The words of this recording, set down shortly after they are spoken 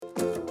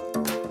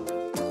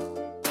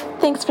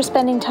Thanks for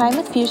spending time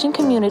with Fusion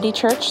Community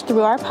Church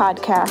through our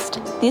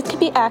podcast. These can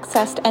be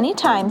accessed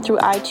anytime through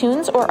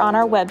iTunes or on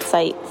our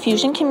website,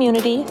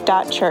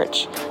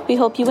 fusioncommunity.church. We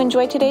hope you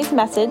enjoy today's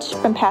message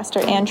from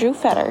Pastor Andrew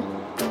Fetter.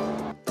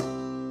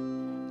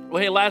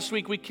 Well, hey, last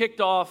week we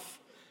kicked off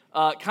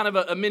kind of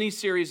a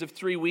mini-series of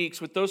 3 weeks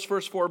with those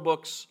first four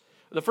books,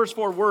 the first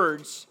four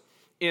words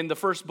in the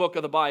first book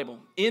of the Bible.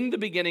 In the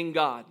beginning,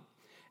 God.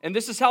 And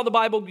this is how the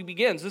Bible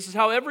begins. This is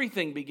how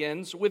everything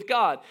begins with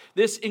God.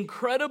 This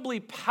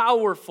incredibly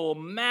powerful,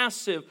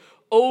 massive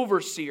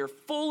overseer,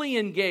 fully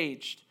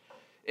engaged.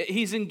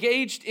 He's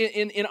engaged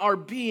in our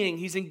being.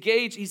 He's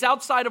engaged. He's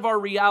outside of our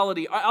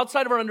reality,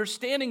 outside of our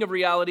understanding of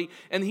reality,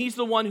 and he's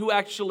the one who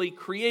actually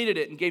created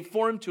it and gave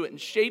form to it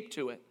and shape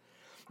to it.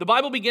 The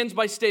Bible begins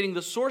by stating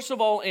the source of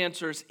all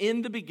answers,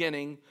 in the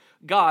beginning,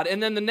 God.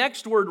 And then the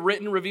next word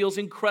written reveals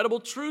incredible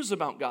truths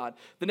about God.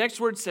 The next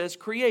word says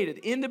created.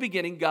 In the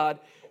beginning, God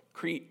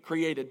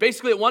created.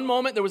 Basically, at one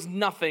moment, there was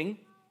nothing.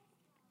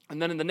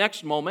 And then in the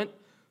next moment,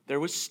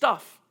 there was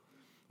stuff.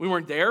 We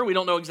weren't there. We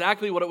don't know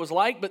exactly what it was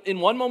like. But in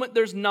one moment,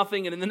 there's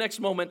nothing. And in the next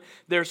moment,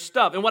 there's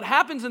stuff. And what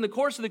happens in the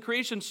course of the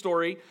creation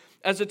story,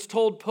 as it's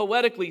told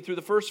poetically through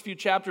the first few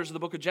chapters of the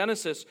book of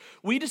Genesis,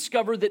 we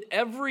discover that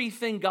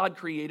everything God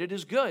created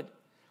is good.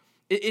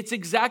 It's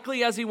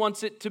exactly as he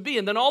wants it to be.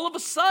 And then all of a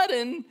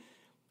sudden,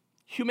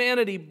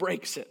 humanity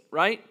breaks it,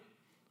 right?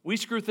 We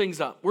screw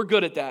things up. We're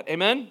good at that.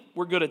 Amen?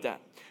 We're good at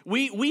that.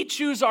 We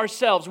choose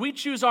ourselves. We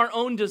choose our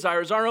own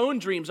desires, our own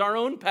dreams, our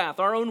own path,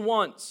 our own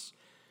wants.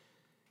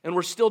 And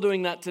we're still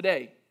doing that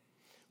today.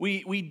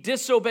 We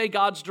disobey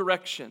God's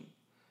direction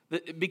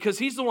because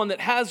he's the one that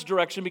has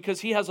direction,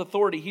 because he has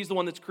authority. He's the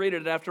one that's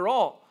created it after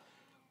all.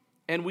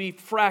 And we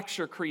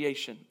fracture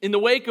creation. In the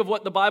wake of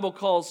what the Bible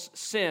calls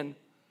sin,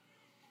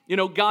 you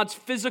know, God's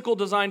physical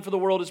design for the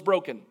world is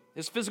broken.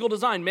 His physical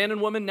design, man and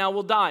woman now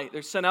will die.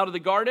 They're sent out of the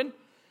garden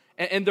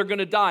and they're going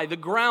to die. The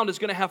ground is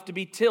going to have to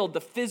be tilled. The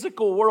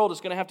physical world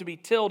is going to have to be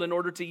tilled in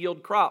order to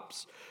yield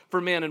crops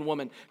for man and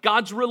woman.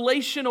 God's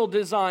relational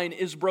design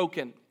is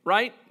broken,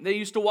 right? They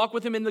used to walk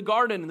with him in the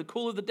garden in the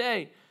cool of the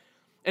day.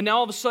 And now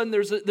all of a sudden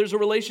there's a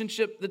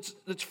relationship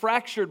that's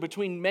fractured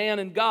between man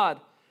and God.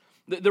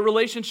 The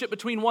relationship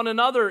between one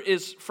another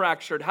is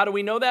fractured. How do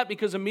we know that?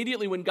 Because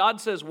immediately when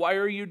God says, why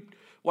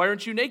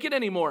aren't you naked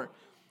anymore?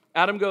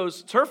 Adam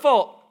goes, it's her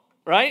fault,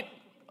 right?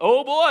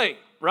 Oh boy,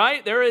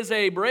 right? There is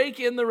a break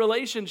in the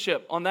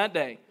relationship on that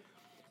day.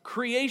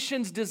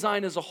 Creation's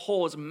design as a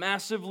whole is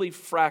massively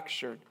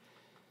fractured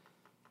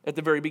at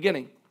the very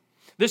beginning.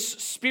 This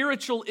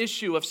spiritual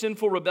issue of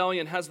sinful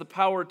rebellion has the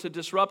power to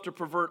disrupt or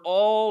pervert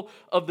all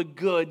of the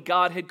good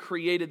God had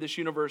created this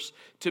universe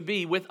to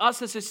be, with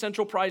us as his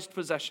central prized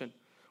possession.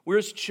 We're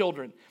his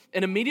children.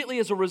 And immediately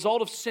as a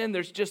result of sin,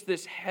 there's just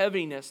this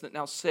heaviness that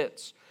now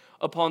sits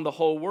upon the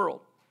whole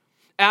world.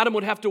 Adam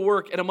would have to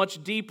work at a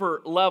much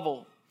deeper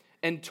level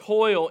and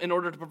toil in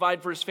order to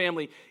provide for his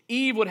family.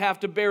 Eve would have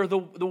to bear the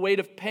weight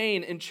of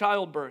pain in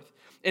childbirth.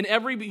 And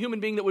every human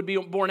being that would be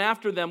born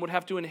after them would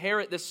have to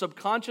inherit this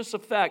subconscious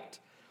effect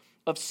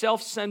of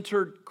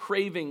self-centered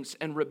cravings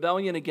and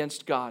rebellion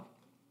against God.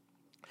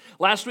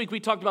 Last week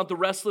we talked about the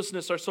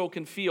restlessness our soul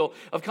can feel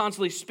of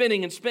constantly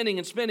spinning and spinning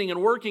and spinning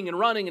and working and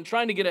running and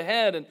trying to get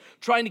ahead and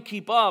trying to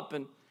keep up,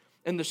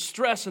 and the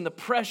stress and the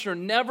pressure,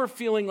 never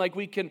feeling like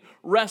we can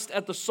rest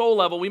at the soul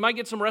level. We might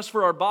get some rest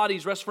for our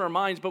bodies, rest for our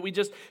minds, but we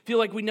just feel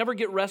like we never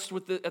get rest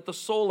at the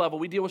soul level.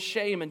 We deal with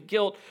shame and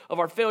guilt of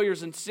our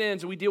failures and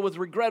sins, and we deal with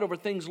regret over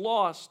things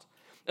lost.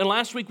 And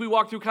last week we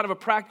walked through kind of a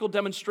practical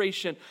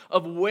demonstration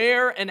of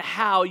where and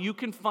how you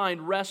can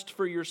find rest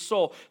for your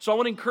soul. So I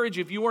want to encourage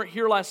you, if you weren't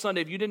here last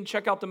Sunday, if you didn't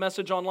check out the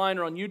message online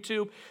or on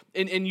YouTube,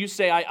 and you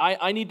say,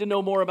 I need to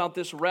know more about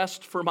this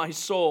rest for my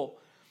soul,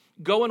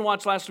 go and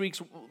watch last week's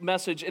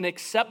message and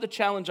accept the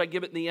challenge I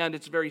give it in the end.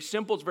 It's very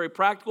simple. It's very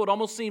practical. It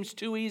almost seems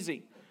too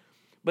easy.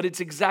 But it's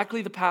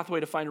exactly the pathway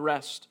to find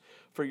rest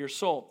for your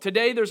soul.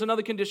 Today, there's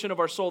another condition of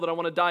our soul that I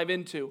want to dive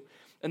into,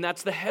 and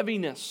that's the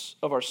heaviness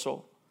of our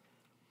soul.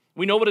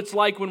 We know what it's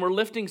like when we're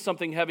lifting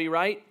something heavy,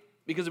 right?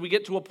 Because we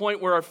get to a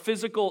point where our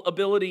physical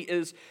ability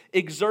is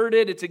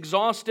exerted, it's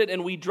exhausted,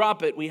 and we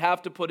drop it. We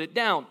have to put it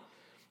down.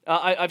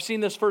 I've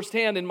seen this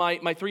firsthand in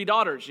my three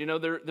daughters. You know,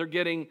 they're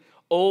getting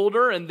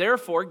older and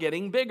therefore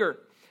getting bigger.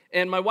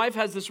 And my wife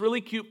has this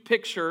really cute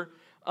picture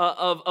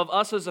of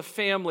us as a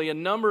family a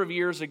number of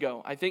years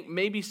ago. I think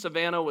maybe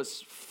Savannah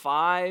was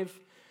 5,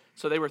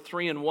 so they were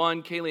 3 and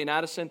 1, Kaylee and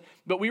Addison.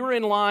 But we were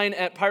in line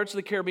at Pirates of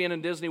the Caribbean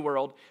and Disney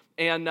World,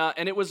 and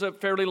it was a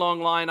fairly long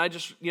line.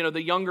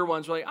 The younger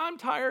ones were like, I'm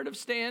tired of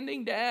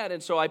standing, Dad.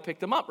 And so I picked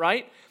them up,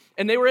 right?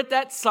 And they were at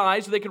that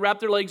size so they could wrap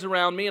their legs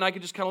around me, and I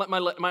could just kind of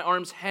let my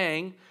arms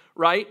hang,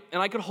 right?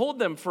 And I could hold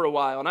them for a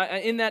while.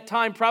 And in that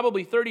time,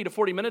 probably 30 to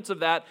 40 minutes of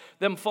that,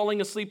 them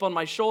falling asleep on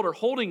my shoulder,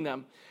 holding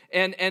them.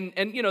 And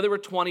you know, they were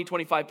 20,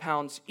 25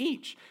 pounds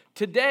each.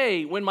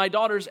 Today, when my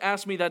daughters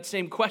ask me that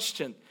same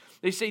question,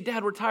 they say,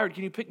 Dad, we're tired.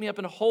 Can you pick me up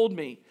and hold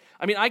me?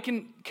 I mean, I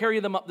can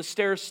carry them up the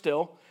stairs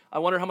still. I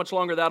wonder how much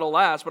longer that'll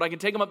last, but I can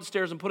take them up the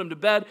stairs and put them to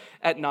bed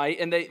at night,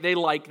 and they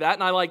like that,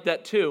 and I like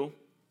that too.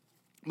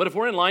 But if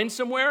we're in line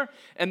somewhere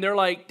and they're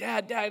like,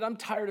 Dad, I'm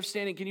tired of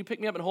standing. Can you pick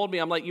me up and hold me?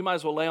 I'm like, you might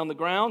as well lay on the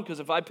ground, because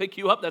if I pick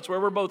you up, that's where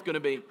we're both going to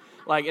be.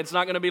 Like, it's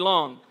not going to be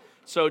long.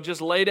 So just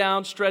lay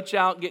down, stretch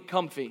out, get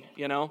comfy,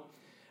 you know.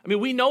 I mean,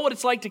 we know what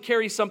it's like to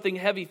carry something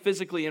heavy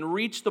physically and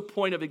reach the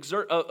point of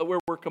where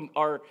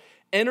our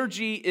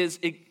energy is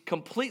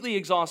completely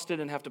exhausted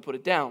and have to put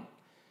it down.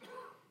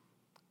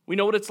 We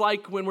know what it's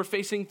like when we're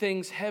facing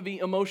things heavy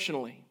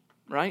emotionally,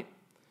 right?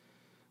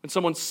 When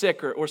someone's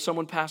sick or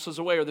someone passes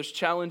away, or there's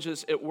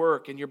challenges at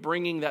work and you're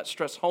bringing that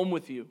stress home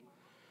with you,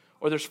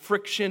 or there's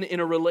friction in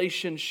a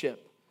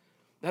relationship.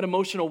 That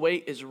emotional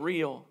weight is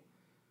real.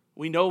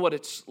 We know what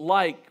it's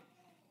like,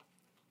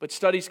 but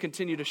studies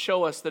continue to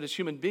show us that as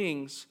human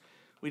beings,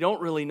 we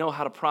don't really know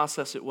how to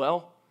process it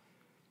well,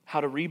 how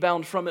to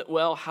rebound from it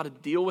well, how to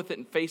deal with it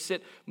and face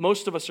it.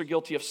 Most of us are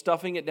guilty of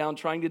stuffing it down,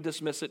 trying to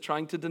dismiss it,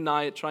 trying to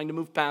deny it, trying to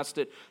move past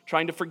it,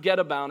 trying to forget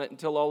about it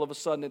until all of a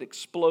sudden it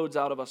explodes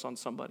out of us on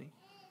somebody.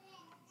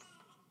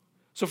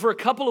 So for a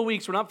couple of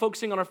weeks, we're not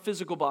focusing on our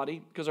physical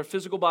body, because our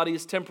physical body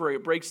is temporary.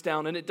 It breaks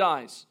down and it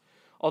dies.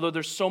 Although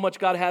there's so much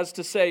God has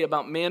to say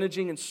about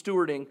managing and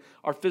stewarding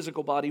our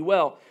physical body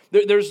well.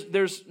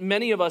 There's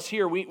many of us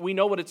here, we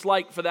know what it's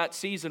like for that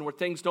season where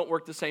things don't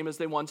work the same as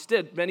they once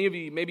did. Many of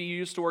you, maybe you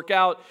used to work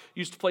out,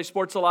 used to play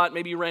sports a lot,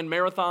 maybe you ran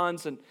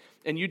marathons,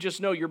 and you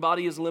just know your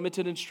body is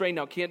limited and strained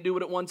now, can't do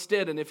what it once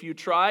did. And if you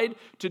tried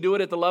to do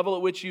it at the level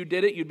at which you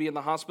did it, you'd be in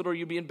the hospital or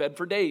you'd be in bed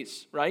for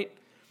days, right?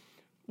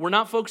 We're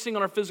not focusing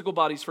on our physical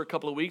bodies for a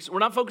couple of weeks. We're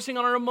not focusing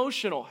on our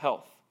emotional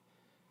health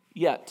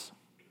yet.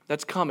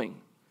 That's coming.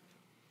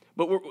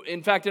 But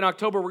in fact, in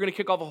October, we're going to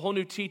kick off a whole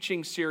new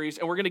teaching series,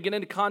 and we're going to get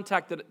into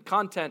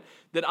content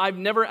that I've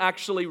never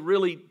actually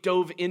really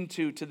dove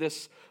into to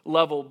this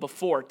level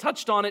before.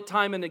 Touched on it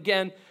time and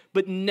again,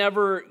 but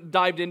never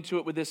dived into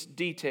it with this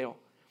detail.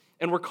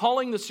 And we're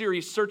calling the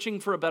series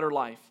Searching for a Better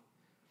Life.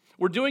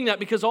 We're doing that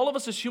because all of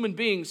us as human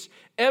beings,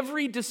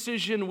 every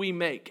decision we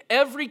make,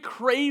 every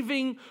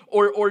craving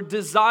or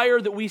desire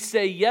that we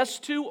say yes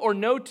to or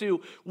no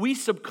to, we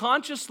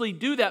subconsciously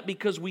do that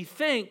because we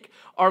think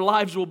our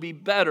lives will be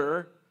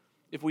better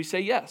if we say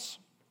yes.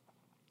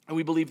 And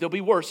we believe they'll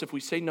be worse if we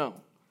say no.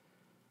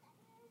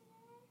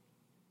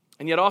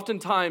 And yet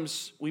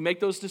oftentimes we make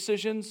those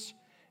decisions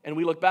and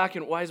we look back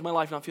and why is my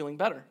life not feeling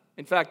better?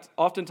 In fact,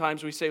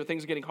 oftentimes we say well,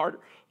 things are getting harder,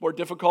 more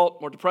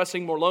difficult, more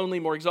depressing, more lonely,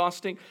 more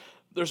exhausting.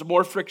 There's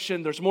more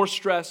friction, there's more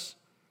stress.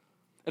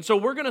 And so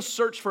we're going to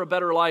search for a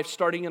better life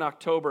starting in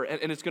October,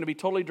 and it's going to be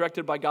totally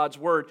directed by God's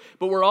Word.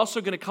 But we're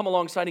also going to come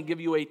alongside and give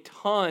you a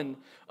ton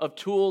of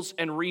tools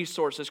and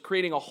resources,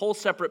 creating a whole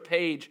separate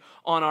page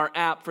on our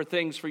app for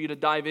things for you to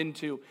dive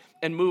into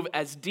and move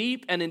as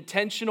deep and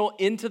intentional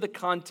into the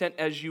content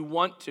as you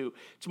want to.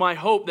 It's my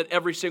hope that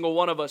every single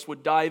one of us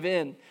would dive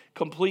in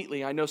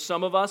completely. I know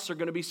some of us are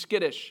going to be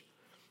skittish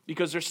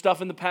because there's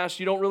stuff in the past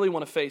you don't really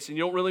want to face and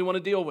you don't really want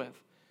to deal with.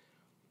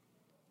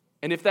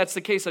 And if that's the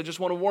case, I just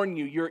want to warn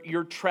you,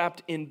 you're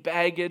trapped in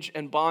baggage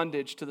and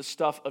bondage to the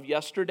stuff of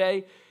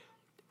yesterday.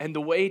 And the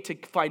way to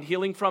find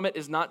healing from it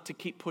is not to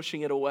keep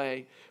pushing it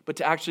away, but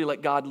to actually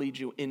let God lead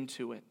you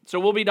into it. So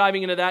we'll be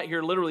diving into that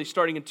here literally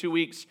starting in 2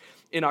 weeks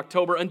in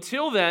October.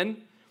 Until then,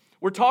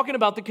 we're talking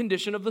about the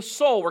condition of the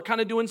soul. We're kind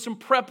of doing some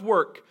prep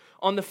work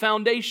on the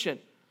foundation.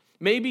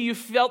 Maybe you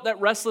felt that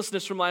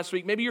restlessness from last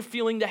week. Maybe you're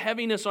feeling the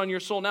heaviness on your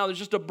soul now. There's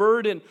just a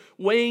burden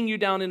weighing you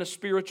down in a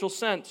spiritual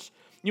sense.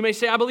 You may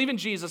say, I believe in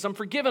Jesus, I'm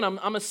forgiven,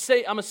 I'm a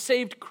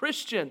saved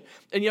Christian,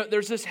 and yet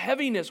there's this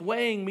heaviness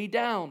weighing me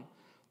down.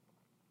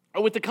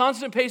 Or with the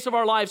constant pace of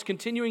our lives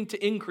continuing to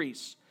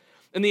increase,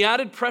 and the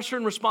added pressure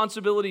and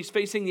responsibilities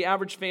facing the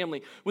average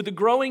family, with the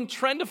growing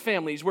trend of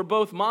families where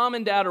both mom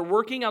and dad are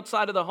working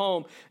outside of the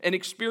home and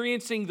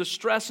experiencing the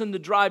stress and the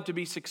drive to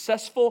be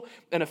successful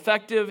and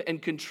effective and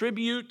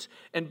contribute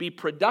and be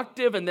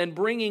productive, and then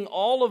bringing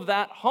all of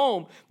that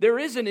home, there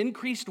is an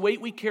increased weight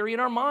we carry in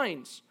our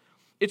minds.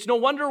 It's no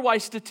wonder why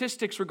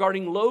statistics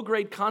regarding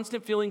low-grade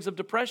constant feelings of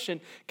depression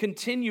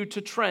continue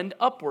to trend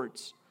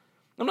upwards.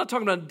 I'm not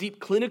talking about deep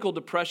clinical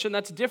depression,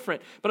 that's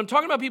different. But I'm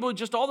talking about people who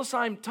just all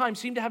the time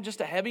seem to have just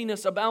a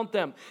heaviness about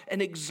them,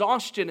 an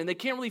exhaustion, and they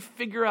can't really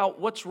figure out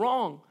what's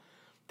wrong.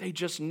 They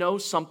just know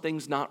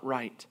something's not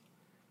right.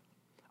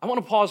 I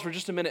want to pause for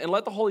just a minute and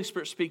let the Holy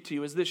Spirit speak to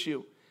you. Is this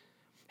you?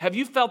 Have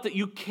you felt that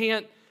you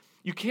can't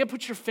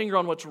put your finger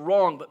on what's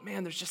wrong, but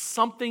man, there's just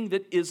something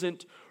that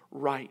isn't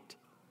right?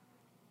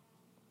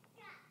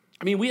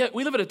 I mean, we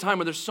live at a time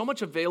where there's so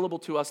much available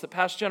to us that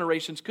past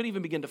generations couldn't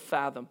even begin to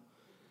fathom.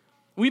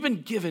 We've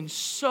been given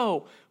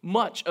so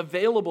much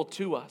available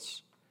to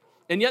us.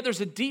 And yet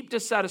there's a deep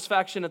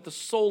dissatisfaction at the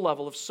soul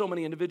level of so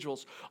many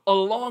individuals, a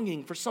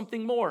longing for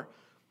something more,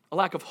 a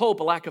lack of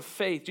hope, a lack of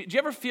faith. Do you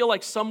ever feel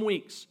like some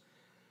weeks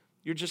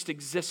you're just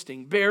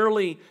existing,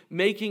 barely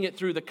making it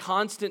through the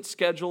constant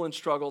schedule and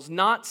struggles,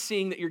 not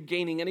seeing that you're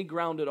gaining any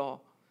ground at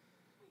all?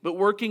 But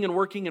working and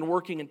working and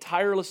working and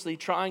tirelessly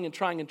trying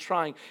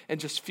and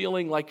just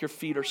feeling like your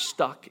feet are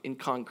stuck in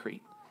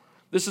concrete.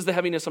 This is the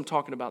heaviness I'm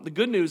talking about. The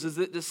good news is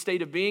that this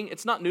state of being,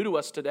 it's not new to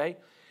us today.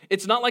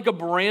 It's not like a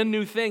brand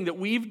new thing that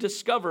we've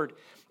discovered.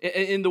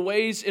 in the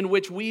ways in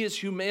which we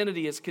as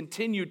humanity has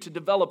continued to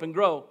develop and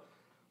grow,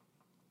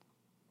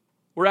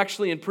 we're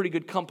actually in pretty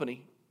good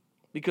company,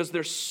 because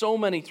there's so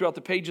many throughout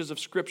the pages of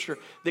Scripture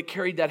that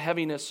carried that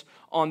heaviness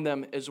on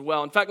them as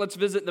well. In fact, let's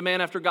visit the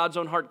man after God's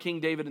own heart, King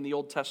David, in the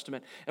Old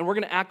Testament. And we're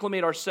going to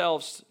acclimate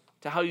ourselves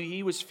to how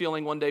he was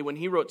feeling one day when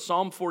he wrote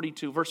Psalm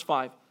 42, verse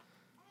 5.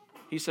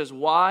 He says,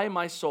 "Why,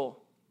 my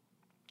soul,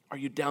 are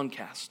you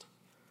downcast?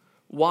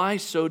 Why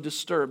so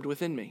disturbed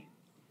within me?"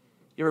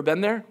 You ever been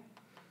there?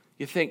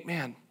 You think,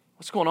 man,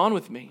 what's going on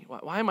with me?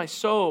 Why am I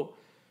so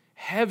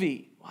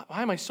heavy?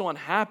 Why am I so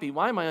unhappy?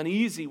 Why am I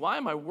uneasy? Why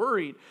am I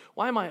worried?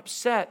 Why am I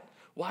upset?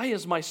 Why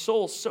is my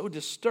soul so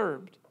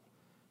disturbed?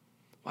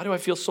 Why do I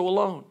feel so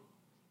alone?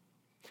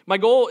 My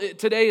goal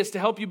today is to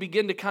help you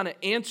begin to kind of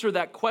answer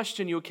that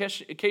question you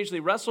occasionally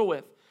wrestle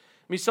with.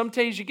 I mean, some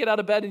days you get out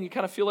of bed and you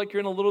kind of feel like you're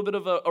in a little bit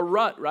of a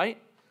rut, right?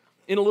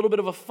 In a little bit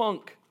of a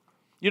funk.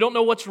 You don't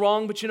know what's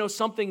wrong, but you know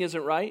something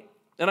isn't right.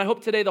 And I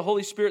hope today the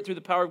Holy Spirit, through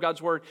the power of God's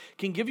Word,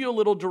 can give you a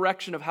little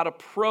direction of how to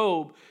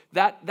probe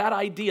that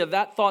idea,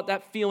 that thought,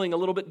 that feeling a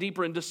little bit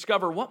deeper and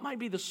discover what might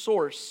be the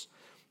source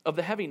of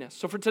the heaviness.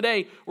 So for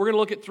today, we're going to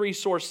look at three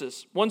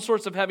sources. One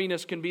source of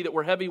heaviness can be that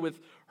we're heavy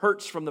with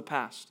hurts from the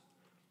past.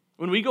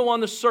 When we go on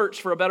the search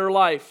for a better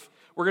life,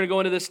 we're going to go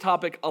into this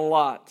topic a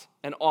lot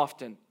and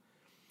often.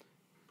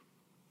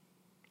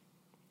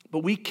 But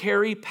we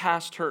carry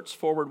past hurts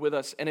forward with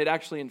us, and it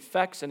actually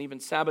infects and even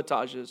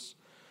sabotages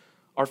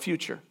our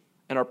future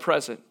and our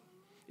present.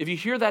 If you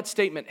hear that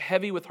statement,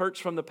 heavy with hurts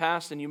from the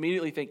past, and you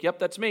immediately think, yep,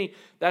 that's me.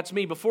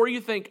 Before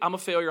you think, I'm a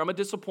failure, I'm a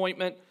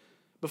disappointment,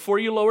 before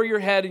you lower your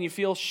head and you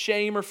feel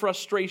shame or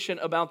frustration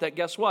about that,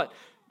 guess what?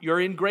 You're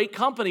in great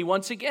company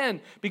once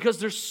again, because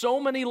there's so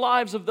many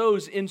lives of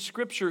those in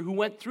Scripture who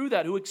went through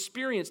that, who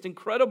experienced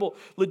incredible,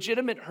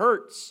 legitimate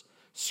hurts,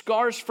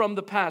 scars from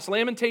the past.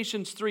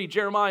 Lamentations 3,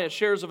 Jeremiah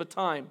shares of a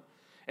time,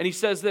 and he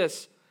says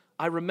this,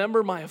 "I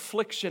remember my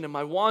affliction and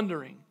my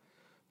wandering,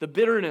 the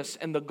bitterness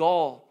and the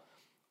gall.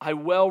 I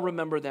well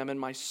remember them, and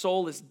my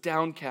soul is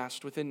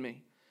downcast within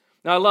me."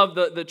 Now, I love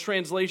the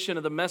translation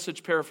of the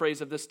Message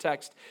paraphrase of this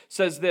text.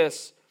 Says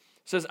this,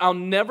 says, "I'll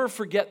never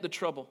forget the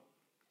trouble,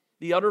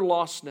 the utter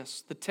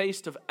lostness, the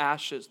taste of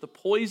ashes, the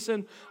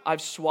poison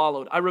I've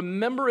swallowed. I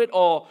remember it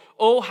all.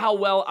 Oh, how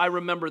well I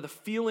remember the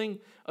feeling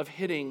of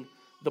hitting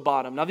the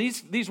bottom." Now,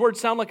 these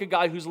words sound like a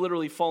guy who's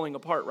literally falling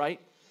apart,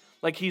 right?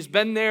 Like he's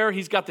been there,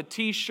 he's got the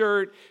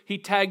t-shirt, he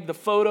tagged the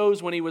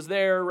photos when he was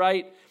there,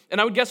 right? And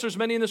I would guess there's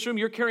many in this room,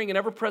 you're carrying an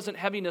ever-present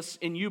heaviness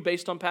in you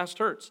based on past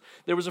hurts.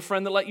 There was a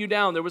friend that let you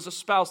down. There was a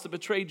spouse that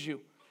betrayed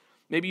you.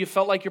 Maybe you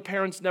felt like your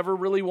parents never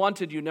really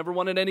wanted you, never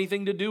wanted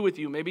anything to do with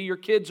you. Maybe your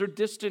kids are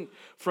distant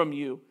from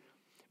you.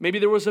 Maybe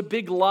there was a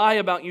big lie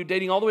about you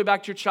dating all the way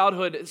back to your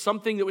childhood,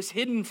 something that was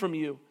hidden from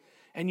you,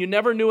 and you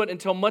never knew it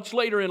until much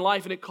later in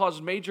life, and it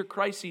caused major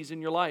crises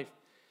in your life.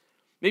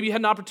 Maybe you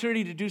had an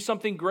opportunity to do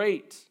something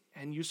great,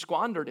 and you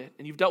squandered it,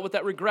 and you've dealt with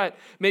that regret.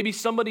 Maybe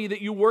somebody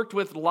that you worked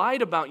with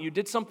lied about you,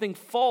 did something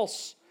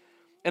false,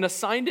 and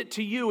assigned it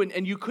to you,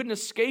 and you couldn't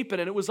escape it,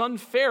 and it was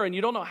unfair, and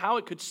you don't know how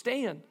it could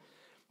stand.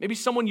 Maybe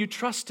someone you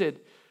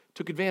trusted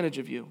took advantage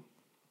of you.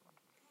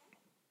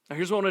 Now,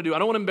 here's what I want to do. I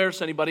don't want to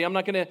embarrass anybody. I'm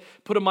not going to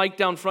put a mic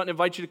down front and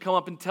invite you to come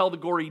up and tell the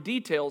gory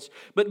details,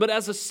 but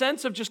as a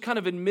sense of just kind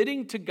of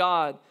admitting to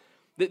God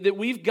that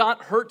we've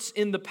got hurts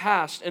in the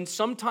past, and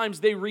sometimes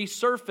they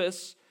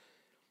resurface,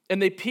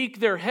 and they peek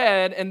their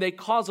head, and they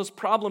cause us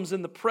problems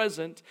in the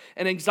present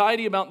and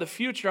anxiety about the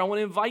future. I want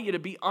to invite you to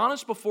be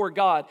honest before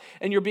God.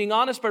 And you're being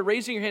honest by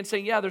raising your hand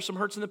saying, yeah, there's some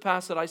hurts in the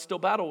past that I still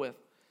battle with.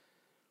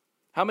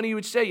 How many of you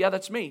would say, yeah,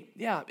 that's me?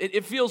 Yeah,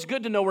 it feels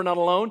good to know we're not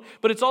alone,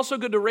 but it's also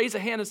good to raise a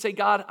hand and say,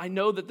 God, I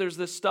know that there's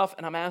this stuff,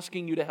 and I'm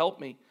asking you to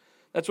help me.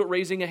 That's what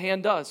raising a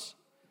hand does.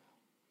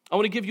 I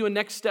want to give you a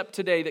next step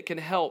today that can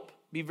help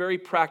be very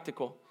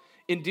practical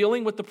in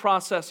dealing with the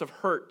process of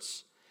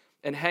hurts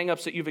and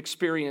hang-ups that you've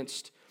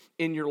experienced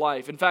in your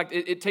life. In fact,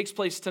 it takes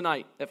place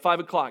tonight at 5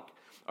 o'clock.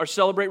 Our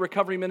Celebrate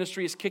Recovery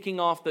Ministry is kicking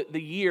off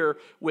the year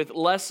with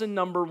lesson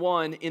number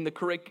 1 in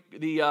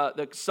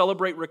the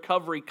Celebrate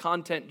Recovery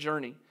content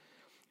journey.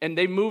 And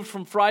they moved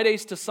from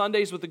Fridays to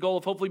Sundays with the goal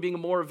of hopefully being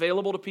more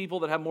available to people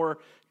that have more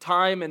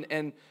time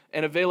and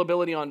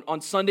availability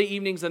on Sunday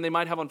evenings than they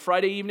might have on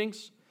Friday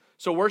evenings.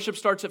 So worship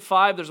starts at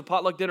 5, there's a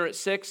potluck dinner at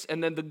 6,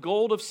 and then the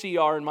gold of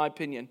CR, in my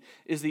opinion,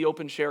 is the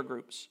open share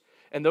groups.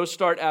 And those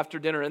start after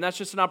dinner. And that's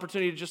just an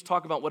opportunity to just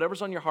talk about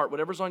whatever's on your heart,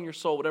 whatever's on your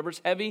soul,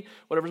 whatever's heavy,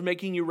 whatever's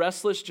making you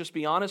restless. Just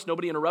be honest.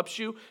 Nobody interrupts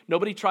you.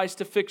 Nobody tries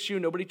to fix you.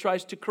 Nobody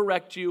tries to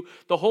correct you.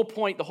 The whole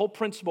point, the whole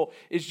principle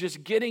is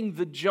just getting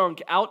the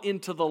junk out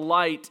into the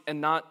light and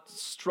not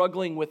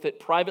struggling with it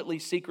privately,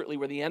 secretly,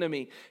 where the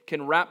enemy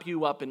can wrap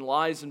you up in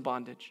lies and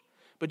bondage.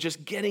 But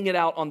just getting it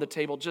out on the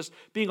table, just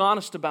being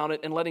honest about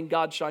it and letting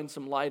God shine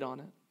some light on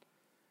it.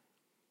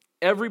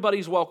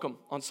 Everybody's welcome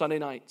on Sunday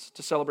nights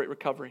to Celebrate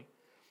Recovery.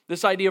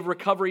 This idea of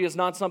recovery is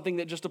not something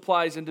that just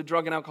applies into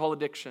drug and alcohol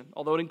addiction,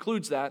 although it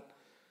includes that.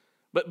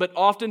 But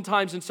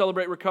oftentimes in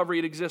Celebrate Recovery,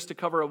 it exists to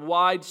cover a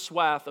wide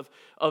swath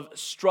of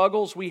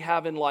struggles we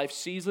have in life,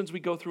 seasons we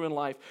go through in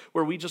life,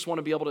 where we just want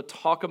to be able to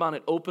talk about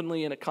it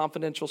openly in a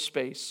confidential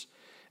space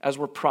as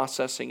we're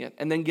processing it,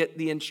 and then get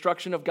the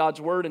instruction of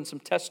God's word and some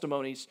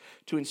testimonies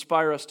to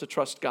inspire us to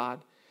trust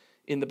God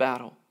in the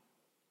battle.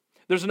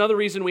 There's another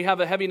reason we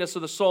have a heaviness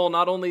of the soul,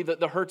 not only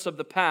the hurts of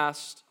the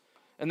past,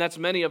 and that's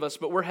many of us,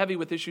 but we're heavy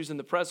with issues in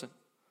the present.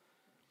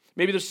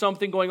 Maybe there's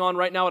something going on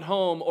right now at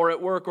home or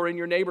at work or in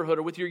your neighborhood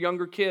or with your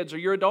younger kids or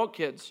your adult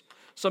kids.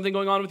 Something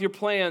going on with your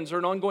plans or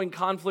an ongoing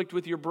conflict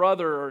with your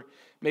brother, or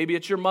maybe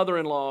it's your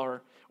mother-in-law,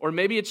 or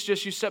maybe it's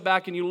just you step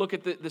back and you look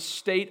at the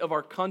state of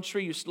our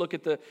country, you look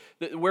at the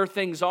where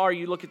things are,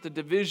 you look at the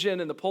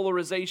division and the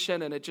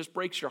polarization, and it just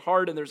breaks your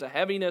heart and there's a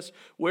heaviness.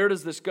 Where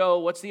does this go?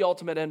 What's the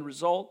ultimate end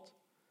result?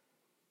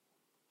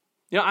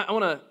 You know, I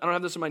don't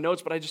have this in my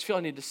notes, but I just feel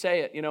I need to say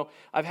it. You know,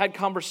 I've had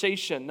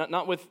conversation,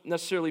 not with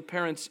necessarily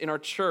parents in our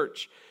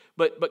church,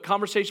 but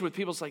conversation with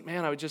people. It's like,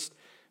 man, I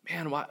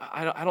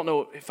don't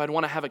know if I'd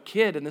want to have a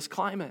kid in this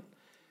climate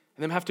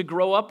and them have to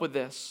grow up with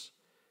this.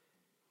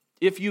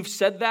 If you've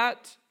said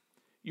that,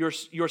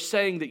 you're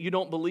saying that you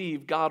don't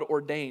believe God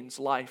ordains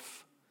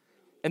life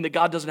and that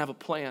God doesn't have a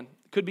plan.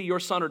 It could be your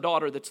son or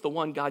daughter that's the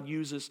one God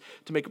uses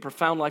to make a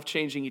profound,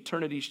 life-changing,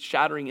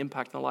 eternity-shattering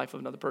impact on the life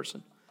of another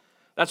person.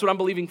 That's what I'm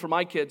believing for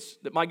my kids,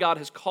 that my God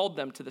has called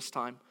them to this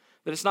time,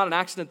 that it's not an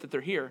accident that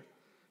they're here,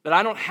 that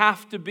I don't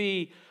have to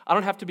be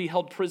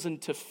held prison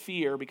to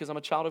fear because I'm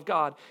a child of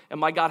God, and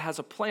my God has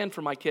a plan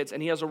for my kids,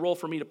 and He has a role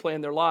for me to play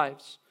in their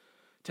lives,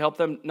 to help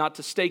them not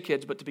to stay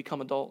kids, but to become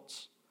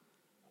adults.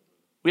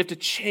 We have to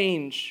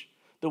change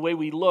the way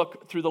we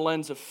look through the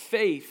lens of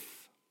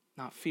faith,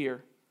 not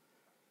fear.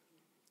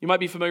 You might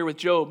be familiar with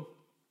Job.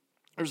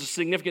 There was a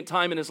significant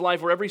time in his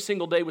life where every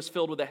single day was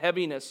filled with a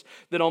heaviness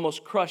that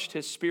almost crushed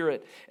his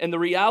spirit. And the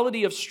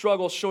reality of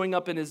struggle showing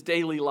up in his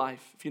daily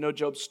life, if you know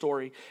Job's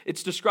story,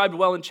 it's described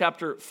well in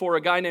chapter 4.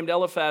 A guy named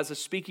Eliphaz is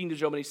speaking to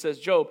Job, and he says,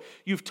 Job,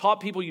 you've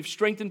taught people, you've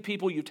strengthened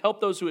people, you've helped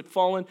those who had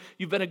fallen.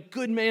 You've been a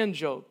good man,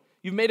 Job.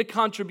 You've made a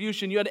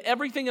contribution. You had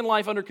everything in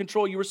life under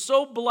control. You were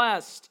so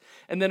blessed.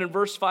 And then in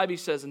verse 5, he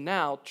says,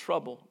 now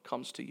trouble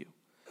comes to you.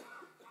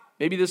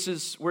 Maybe this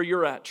is where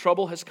you're at.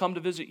 Trouble has come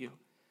to visit you.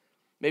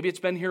 Maybe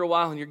it's been here a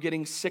while and you're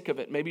getting sick of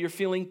it. Maybe you're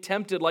feeling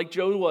tempted like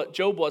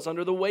Job was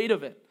under the weight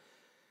of it.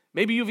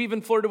 Maybe you've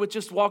even flirted with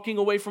just walking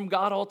away from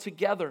God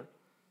altogether.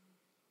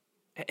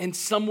 In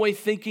some way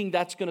thinking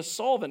that's going to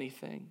solve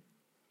anything.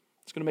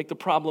 It's going to make the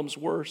problems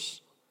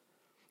worse.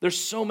 There's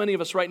so many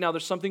of us right now,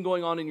 there's something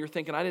going on and you're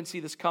thinking, I didn't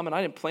see this coming.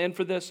 I didn't plan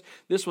for this.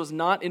 This was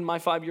not in my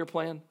 5-year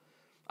plan.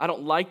 I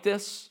don't like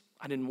this.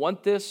 I didn't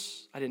want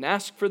this. I didn't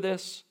ask for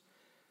this.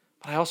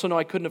 But I also know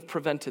I couldn't have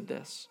prevented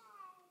this.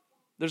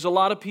 There's a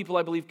lot of people,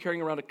 I believe,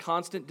 carrying around a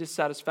constant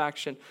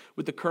dissatisfaction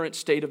with the current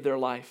state of their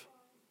life.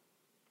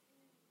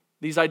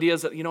 These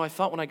ideas that, I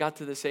thought when I got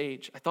to this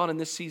age, I thought in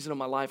this season of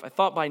my life, I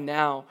thought by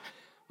now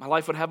my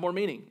life would have more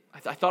meaning. I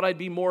thought I'd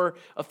be more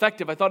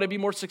effective. I thought I'd be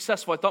more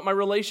successful. I thought my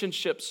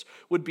relationships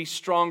would be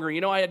stronger.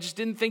 I just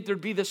didn't think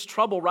there'd be this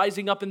trouble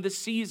rising up in this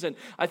season.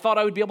 I thought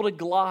I would be able to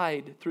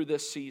glide through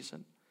this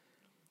season.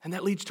 And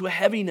that leads to a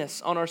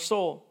heaviness on our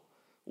soul,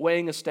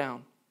 weighing us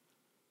down.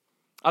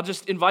 I'll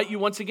just invite you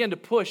once again to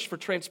push for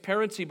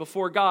transparency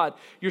before God.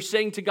 You're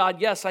saying to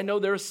God, yes, I know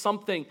there is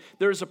something.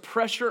 There is a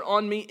pressure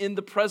on me in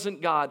the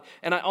present, God,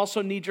 and I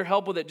also need your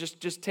help with it.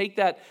 Just take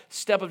that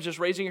step of just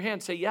raising your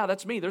hand. Say, yeah,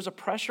 that's me. There's a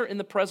pressure in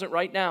the present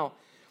right now,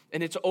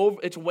 and it's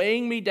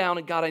weighing me down,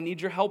 and God, I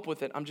need your help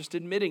with it. I'm just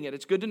admitting it.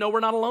 It's good to know we're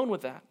not alone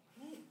with that.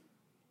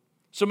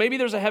 So maybe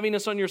there's a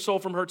heaviness on your soul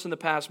from hurts in the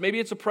past. Maybe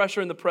it's a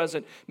pressure in the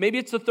present. Maybe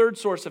it's the third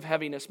source of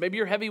heaviness. Maybe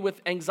you're heavy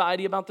with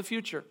anxiety about the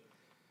future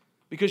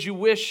because you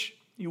wish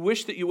you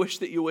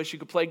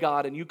could play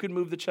God and you could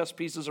move the chess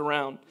pieces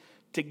around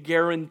to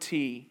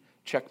guarantee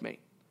checkmate.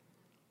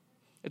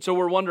 And so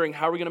we're wondering,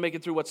 how are we going to make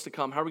it through what's to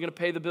come? How are we going to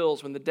pay the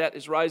bills when the debt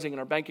is rising and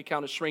our bank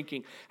account is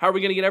shrinking? How are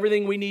we going to get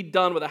everything we need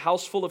done with a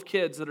house full of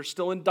kids that are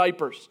still in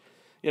diapers?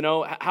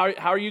 How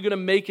are you going to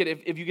make it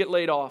if you get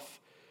laid off?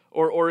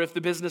 Or if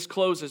the business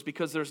closes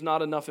because there's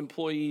not enough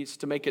employees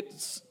to make it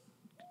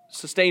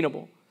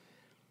sustainable?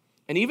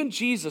 And even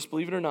Jesus,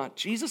 believe it or not,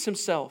 Jesus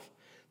himself,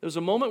 there was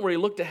a moment where he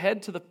looked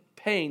ahead to the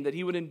pain that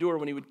he would endure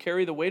when he would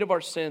carry the weight of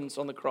our sins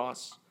on the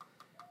cross.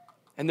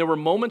 And there were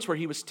moments where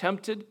he was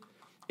tempted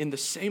in the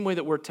same way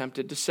that we're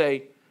tempted to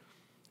say,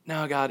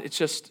 no, God, it's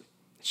just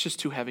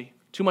too heavy,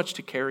 too much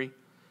to carry.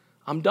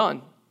 I'm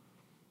done.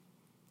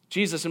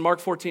 Jesus in Mark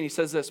 14, he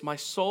says this, my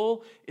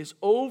soul is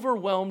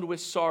overwhelmed with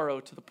sorrow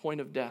to the point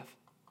of death.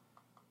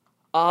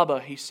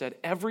 Abba, he said,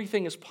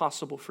 everything is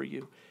possible for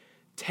you.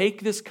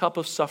 Take this cup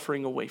of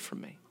suffering away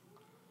from me.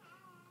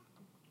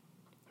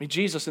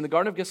 Jesus, in the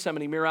Garden of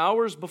Gethsemane, mere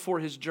hours before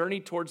his journey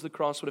towards the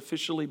cross would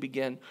officially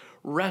begin,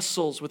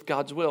 wrestles with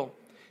God's will.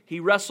 He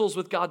wrestles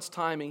with God's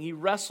timing. He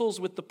wrestles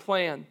with the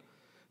plan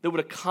that would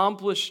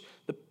accomplish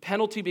the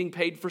penalty being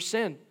paid for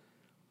sin.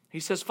 He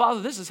says,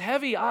 Father, this is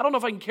heavy. I don't know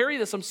if I can carry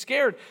this. I'm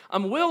scared.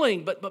 I'm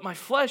willing, but my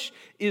flesh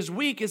is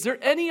weak. Is there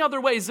any other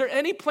way? Is there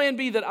any plan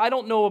B that I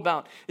don't know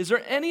about? Is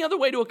there any other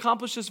way to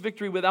accomplish this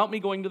victory without me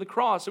going to the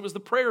cross? It was the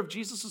prayer of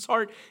Jesus'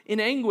 heart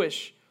in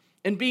anguish.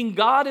 And being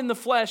God in the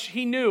flesh,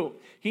 he knew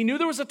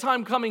there was a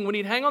time coming when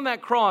he'd hang on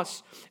that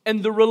cross,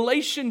 and the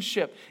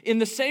relationship, in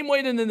the same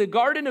way that in the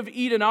Garden of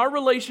Eden, our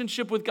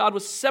relationship with God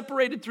was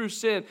separated through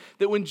sin,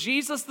 that when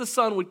Jesus the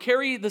Son would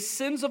carry the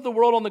sins of the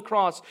world on the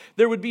cross,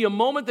 there would be a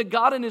moment that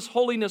God in his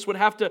holiness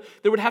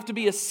there would have to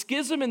be a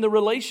schism in the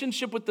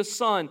relationship with the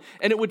Son,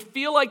 and it would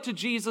feel like to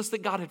Jesus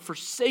that God had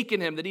forsaken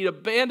him, that he'd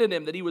abandoned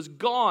him, that he was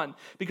gone,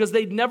 because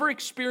they'd never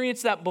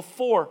experienced that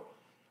before.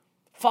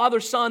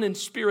 Father, Son, and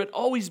Spirit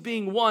always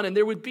being one, and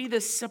there would be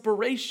this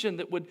separation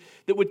that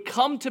would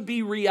come to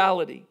be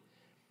reality.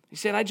 He's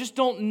saying, I just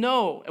don't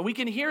know. And we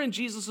can hear in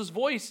Jesus'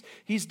 voice,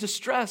 he's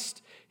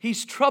distressed,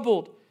 he's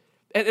troubled.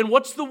 And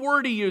what's the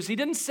word he used? He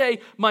didn't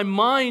say, my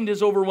mind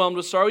is overwhelmed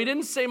with sorrow. He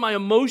didn't say, my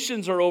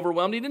emotions are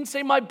overwhelmed. He didn't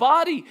say, my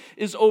body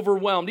is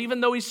overwhelmed,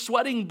 even though he's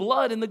sweating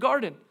blood in the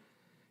garden.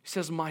 He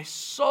says, my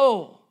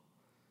soul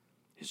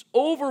is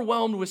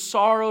overwhelmed with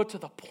sorrow to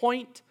the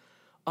point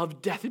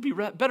of death. It'd be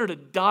better to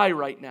die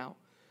right now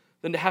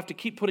than to have to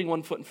keep putting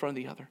one foot in front of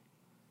the other.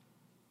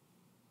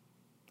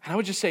 And I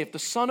would just say, if the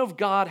Son of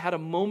God had a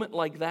moment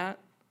like that,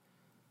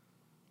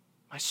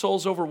 my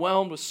soul's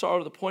overwhelmed with sorrow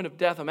to the point of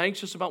death, I'm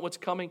anxious about what's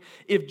coming.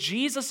 If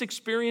Jesus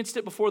experienced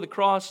it before the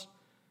cross,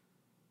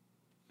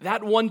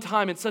 that one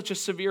time in such a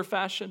severe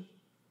fashion,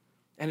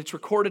 and it's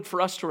recorded for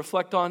us to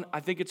reflect on, I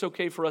think it's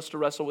okay for us to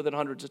wrestle with it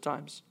hundreds of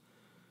times,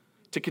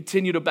 to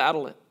continue to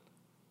battle it.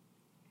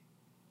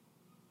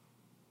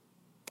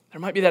 There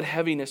might be that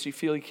heaviness you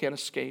feel you can't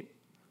escape.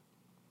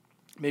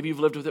 Maybe you've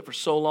lived with it for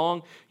so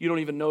long, you don't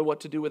even know what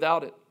to do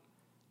without it.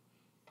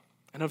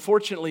 And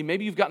unfortunately,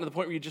 maybe you've gotten to the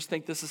point where you just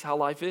think this is how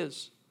life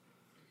is.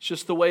 It's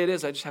just the way it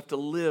is. I just have to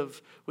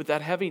live with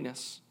that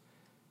heaviness.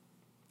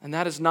 And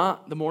that is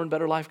not the more and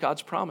better life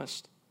God's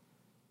promised.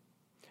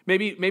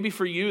 Maybe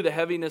for you, the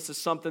heaviness is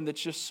something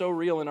that's just so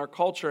real in our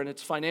culture, and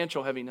it's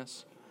financial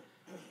heaviness.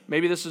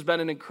 Maybe this has been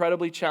an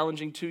incredibly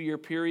challenging 2-year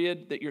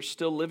period that you're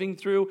still living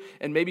through,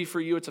 and maybe for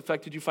you it's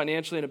affected you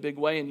financially in a big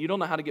way, and you don't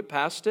know how to get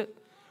past it.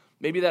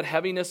 Maybe that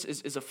heaviness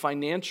is a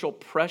financial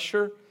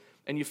pressure,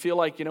 and you feel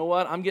like, you know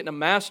what, I'm getting a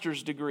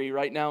master's degree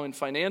right now in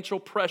financial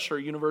pressure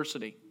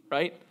university,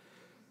 right?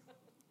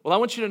 Well, I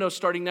want you to know,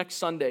 starting next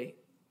Sunday,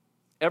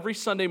 every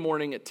Sunday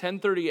morning at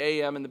 10:30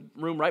 a.m. in the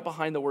room right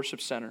behind the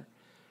worship center,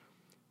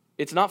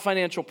 it's not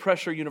Financial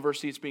Pressure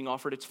University it's being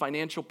offered, it's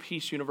Financial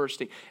Peace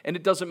University. And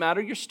it doesn't matter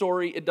your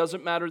story, it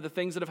doesn't matter the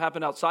things that have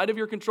happened outside of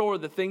your control or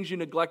the things you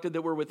neglected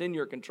that were within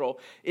your control.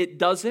 It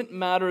doesn't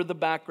matter the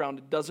background,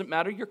 it doesn't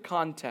matter your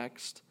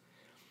context.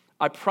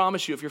 I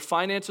promise you, if your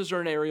finances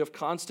are an area of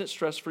constant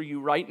stress for you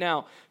right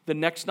now, the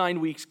next 9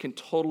 weeks can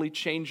totally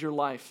change your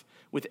life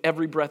with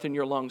every breath in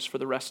your lungs for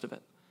the rest of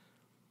it.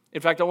 In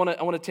fact, I want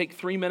to take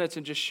 3 minutes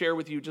and just share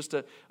with you just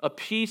a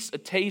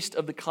taste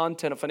of the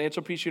content of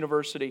Financial Peace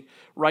University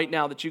right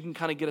now that you can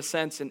kind of get a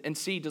sense and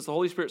see, does the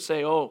Holy Spirit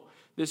say, oh,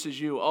 this is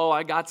you. Oh,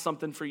 I got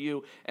something for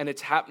you, and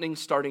it's happening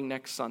starting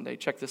next Sunday.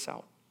 Check this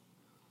out.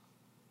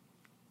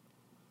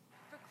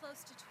 For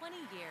close to 20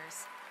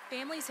 years,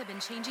 families have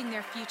been changing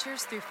their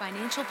futures through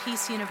Financial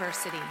Peace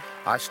University.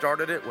 I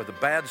started it with a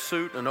bad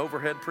suit and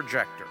overhead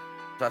projector.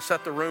 I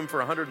set the room for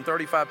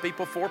 135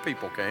 people, 4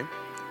 people came.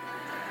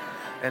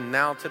 And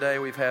now today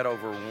we've had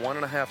over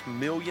 1.5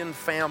 million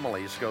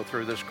families go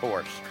through this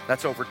course.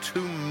 That's over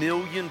 2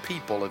 million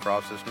people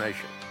across this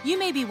nation. You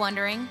may be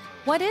wondering,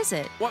 what is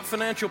it? What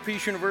Financial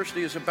Peace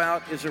University is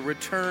about is a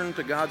return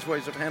to God's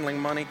ways of handling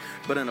money,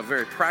 but in a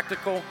very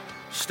practical,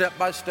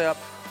 step-by-step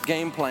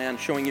game plan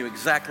showing you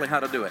exactly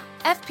how to do it.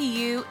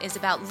 FPU is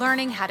about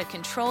learning how to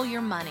control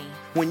your money.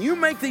 When you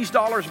make these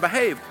dollars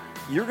behave,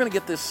 you're going to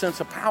get this sense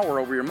of power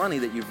over your money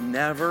that you've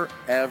never,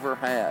 ever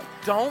had.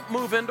 Don't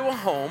move into a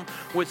home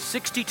with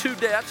 62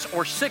 debts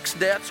or 6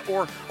 debts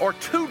or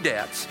 2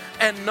 debts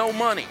and no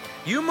money.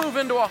 You move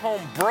into a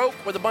home broke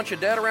with a bunch of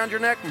debt around your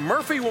neck,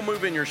 Murphy will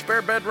move in your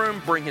spare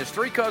bedroom, bring his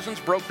 3 cousins,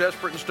 broke,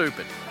 desperate, and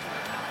stupid.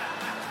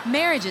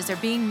 Marriages are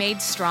being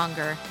made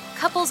stronger.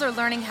 Couples are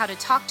learning how to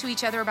talk to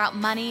each other about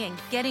money and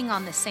getting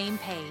on the same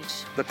page.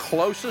 The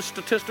closest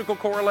statistical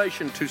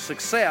correlation to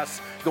success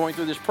going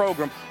through this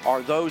program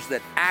are those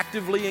that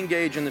actively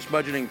engage in this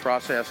budgeting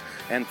process,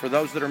 and for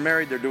those that are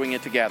married, they're doing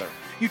it together.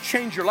 You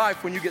change your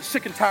life when you get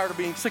sick and tired of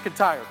being sick and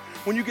tired.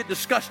 When you get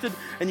disgusted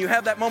and you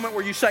have that moment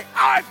where you say,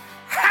 I've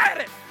had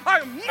it. I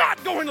am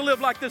not going to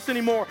live like this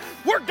anymore.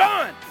 We're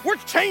done. We're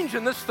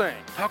changing this thing.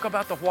 Talk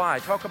about the why.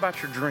 Talk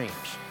about your dreams.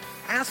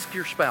 Ask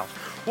your spouse,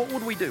 what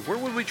would we do? Where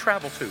would we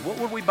travel to? What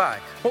would we buy?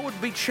 What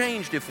would be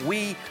changed if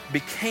we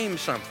became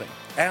something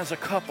as a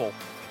couple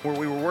where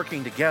we were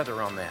working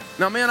together on that?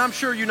 Now, man, I'm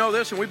sure you know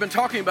this, and we've been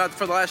talking about it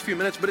for the last few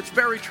minutes, but it's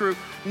very true.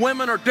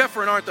 Women are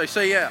different, aren't they?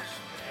 Say yes.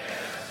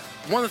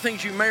 One of the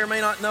things you may or may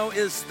not know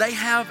is they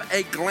have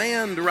a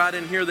gland right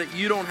in here that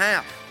you don't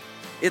have.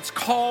 It's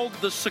called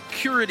the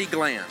security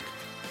gland.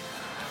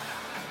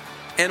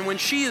 And when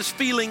she is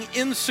feeling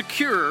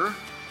insecure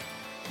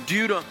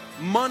due to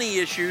money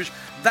issues,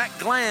 that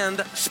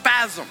gland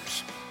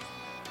spasms.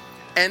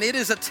 And it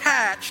is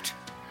attached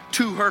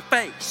to her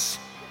face.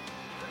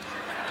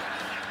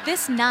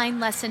 This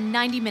 9-lesson,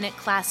 90-minute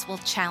class will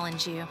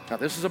challenge you. Now,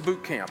 this is a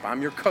boot camp.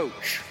 I'm your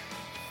coach.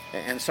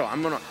 And so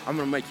I'm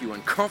gonna make you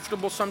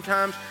uncomfortable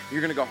sometimes.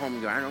 You're gonna go home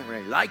and go, I don't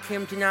really like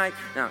him tonight.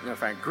 Now,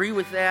 if I agree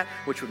with that,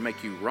 which would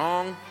make you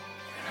wrong,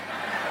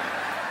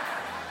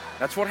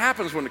 that's what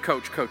happens when the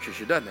coach coaches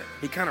you, doesn't it?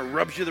 He kind of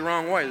rubs you the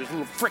wrong way. There's a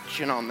little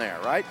friction on there,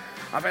 right?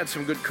 I've had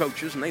some good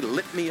coaches, and they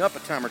lit me up a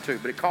time or two,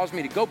 but it caused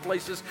me to go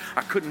places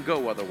I couldn't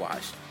go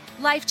otherwise.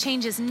 Life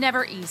change is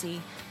never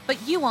easy, but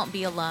you won't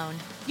be alone.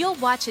 You'll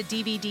watch a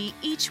DVD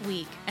each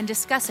week and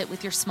discuss it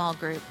with your small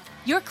group.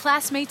 Your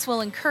classmates will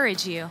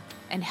encourage you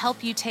and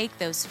help you take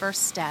those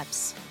first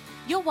steps.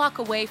 You'll walk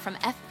away from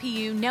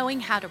FPU knowing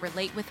how to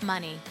relate with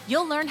money.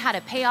 You'll learn how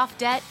to pay off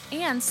debt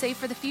and save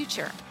for the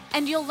future.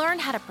 And you'll learn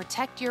how to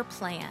protect your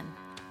plan.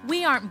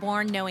 We aren't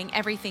born knowing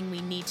everything we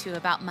need to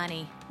about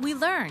money. We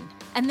learn,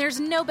 and there's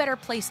no better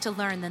place to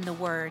learn than the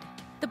Word.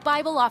 The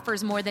Bible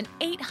offers more than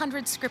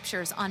 800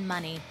 scriptures on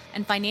money,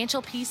 and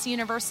Financial Peace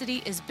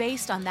University is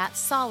based on that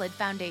solid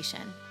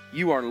foundation.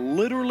 You are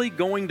literally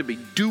going to be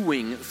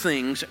doing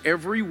things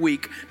every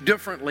week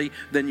differently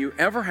than you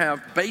ever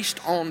have based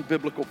on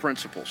biblical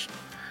principles.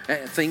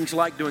 Things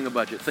like doing a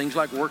budget, things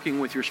like working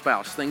with your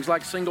spouse, things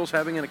like singles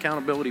having an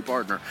accountability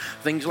partner,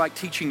 things like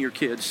teaching your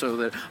kids so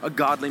that a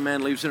godly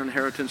man leaves an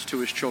inheritance to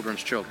his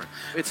children's children.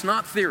 It's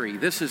not theory.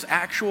 This is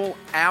actual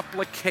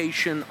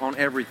application on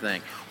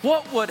everything.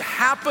 What would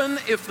happen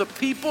if the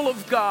people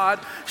of God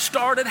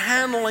started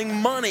handling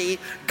money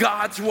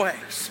God's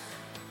ways?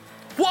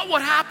 What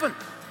would happen?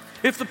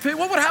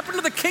 What would happen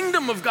to the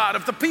kingdom of God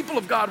if the people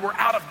of God were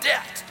out of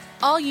debt?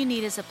 All you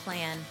need is a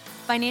plan.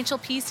 Financial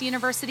Peace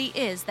University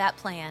is that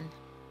plan.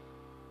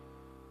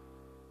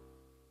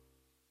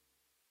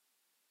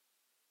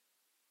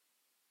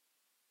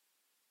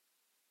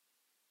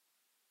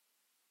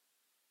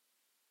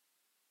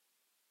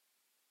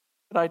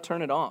 Did I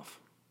turn it off?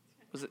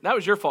 That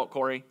was your fault,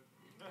 Corey.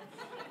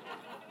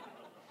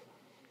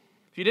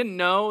 If you didn't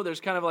know,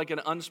 there's kind of like an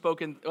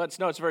unspoken,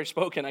 it's very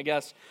spoken, I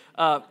guess.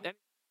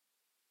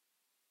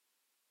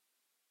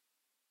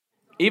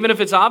 Even if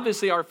it's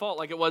obviously our fault,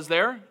 like it was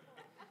there.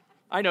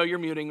 I know you're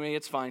muting me,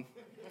 it's fine.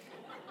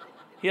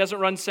 He hasn't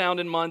run sound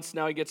in months,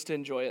 now he gets to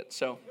enjoy it,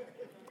 so.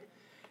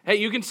 Hey,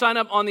 you can sign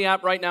up on the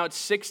app right now. It's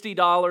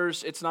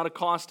 $60. It's not a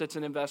cost, it's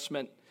an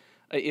investment.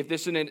 If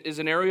this is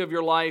an area of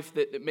your life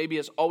that maybe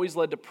has always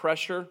led to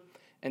pressure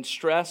and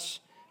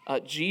stress,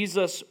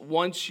 Jesus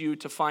wants you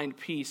to find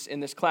peace in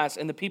this class.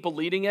 And the people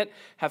leading it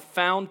have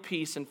found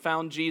peace and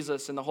found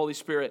Jesus and the Holy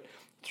Spirit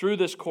through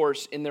this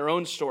course in their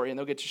own story, and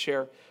they'll get to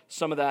share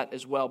some of that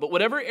as well. But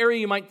whatever area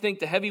you might think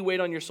the heavy weight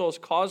on your soul is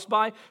caused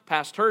by,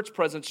 past hurts,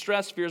 present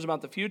stress, fears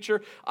about the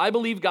future, I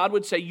believe God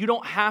would say you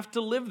don't have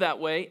to live that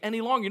way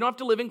any longer. You don't have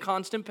to live in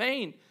constant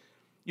pain.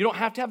 You don't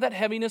have to have that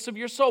heaviness of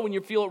your soul when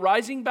you feel it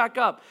rising back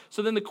up.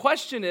 So then the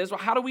question is, well,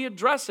 how do we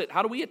address it?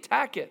 How do we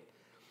attack it?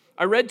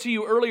 I read to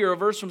you earlier a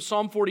verse from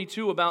Psalm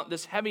 42 about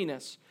this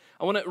heaviness.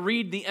 I want to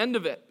read the end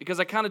of it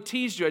because I kind of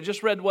teased you. I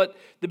just read what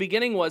the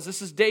beginning was.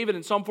 This is David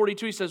in Psalm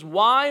 42. He says,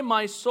 why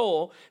my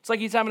soul? It's like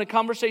he's having a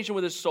conversation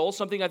with his soul,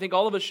 something I think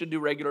all of us should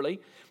do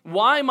regularly.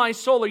 Why my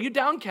soul? Are you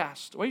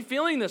downcast? Why are you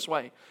feeling this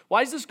way?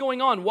 Why is this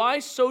going on? Why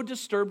so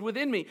disturbed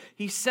within me?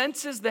 He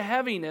senses the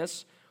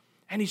heaviness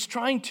and he's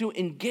trying to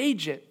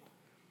engage it.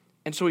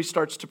 And so he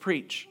starts to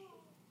preach.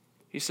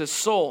 He says,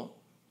 soul,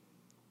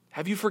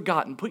 have you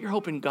forgotten? Put your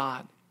hope in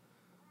God,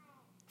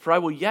 for I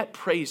will yet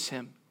praise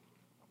him,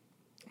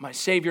 my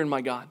Savior and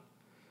my God.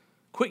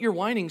 Quit your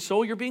whining,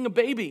 soul. You're being a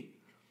baby.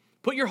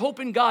 Put your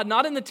hope in God,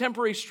 not in the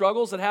temporary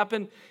struggles that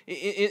happen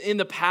in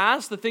the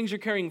past, the things you're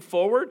carrying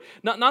forward,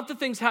 not the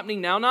things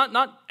happening now,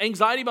 not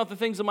anxiety about the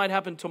things that might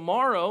happen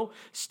tomorrow.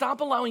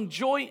 Stop allowing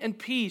joy and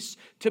peace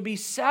to be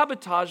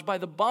sabotaged by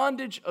the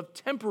bondage of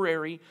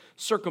temporary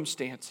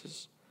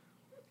circumstances.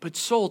 But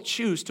soul,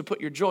 choose to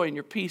put your joy and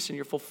your peace and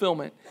your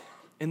fulfillment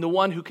in the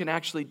one who can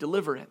actually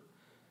deliver it,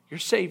 your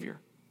Savior.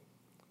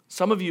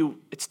 Some of you,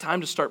 it's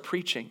time to start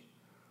preaching.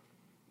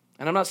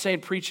 And I'm not saying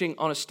preaching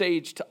on a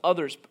stage to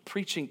others, but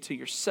preaching to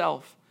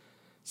yourself.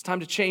 It's time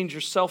to change your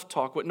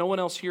self-talk, what no one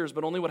else hears,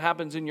 but only what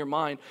happens in your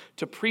mind,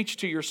 to preach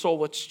to your soul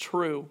what's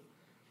true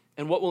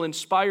and what will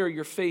inspire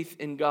your faith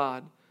in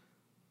God,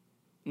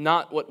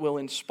 not what will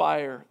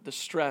inspire the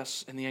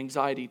stress and the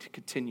anxiety to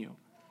continue.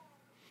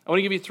 I want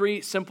to give you 3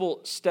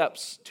 simple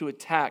steps to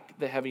attack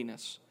the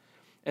heaviness.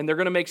 And they're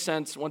going to make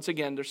sense. Once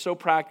again, they're so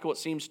practical, it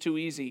seems too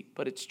easy,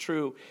 but it's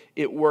true.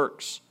 It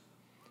works.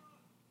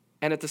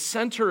 And at the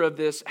center of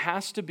this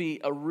has to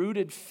be a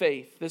rooted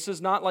faith. This is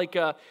not like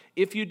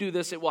if you do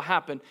this, it will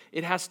happen.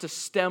 It has to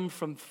stem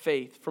from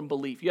faith, from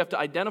belief. You have to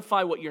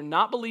identify what you're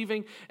not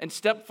believing and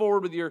step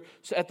forward with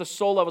at the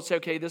soul level, say,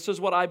 okay, this is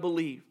what I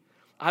believe.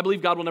 I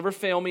believe God will never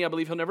fail me. I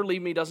believe he'll never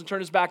leave me. He doesn't turn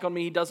his back on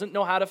me. He doesn't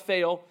know how to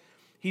fail.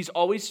 He's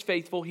always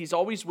faithful. He's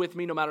always with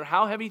me. No matter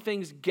how heavy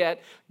things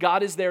get,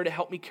 God is there to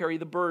help me carry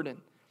the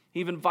burden. He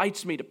even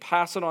invites me to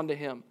pass it on to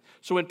him.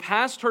 So when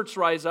past hurts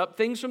rise up,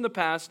 things from the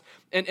past,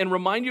 and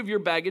remind you of your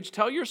baggage,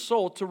 tell your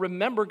soul to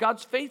remember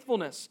God's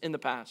faithfulness in the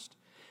past.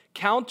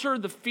 Counter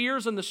the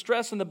fears and the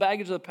stress and the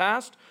baggage of the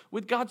past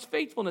with God's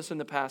faithfulness in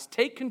the past.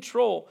 Take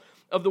control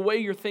of the way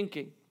you're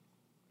thinking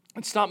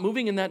and stop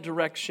moving in that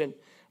direction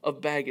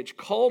of baggage.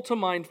 Call to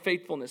mind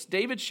faithfulness.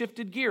 David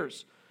shifted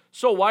gears.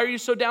 So why are you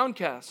so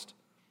downcast?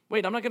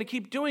 Wait, I'm not going to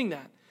keep doing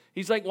that.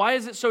 He's like, why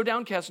is it so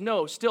downcast?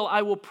 No, still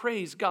I will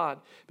praise God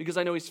because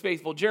I know he's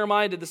faithful.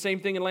 Jeremiah did the same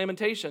thing in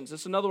Lamentations.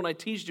 This is another one I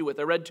teased you with.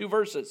 I read 2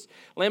 verses.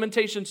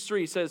 Lamentations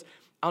 3 says,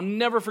 I'll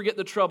never forget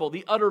the trouble,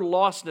 the utter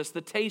lostness,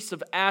 the taste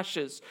of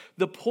ashes,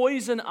 the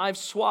poison I've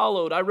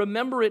swallowed. I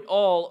remember it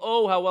all.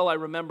 Oh, how well I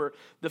remember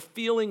the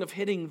feeling of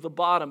hitting the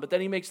bottom. But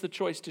then he makes the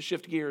choice to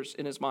shift gears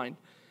in his mind.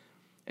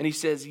 And he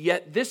says,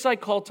 yet this I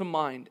call to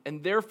mind,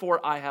 and therefore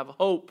I have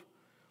hope.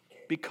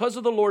 Because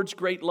of the Lord's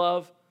great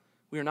love,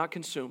 we are not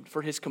consumed,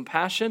 for his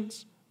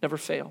compassions never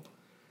fail.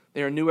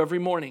 They are new every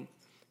morning.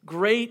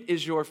 Great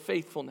is your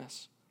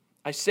faithfulness.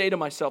 I say to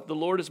myself, the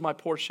Lord is my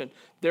portion,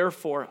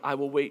 therefore I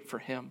will wait for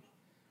him.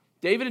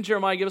 David and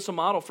Jeremiah give us a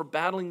model for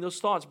battling those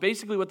thoughts.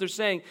 Basically what they're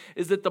saying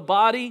is that the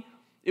body,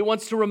 it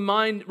wants to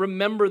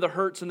remember the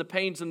hurts and the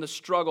pains and the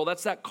struggle.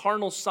 That's that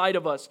carnal side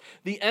of us.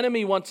 The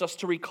enemy wants us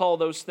to recall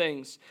those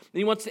things.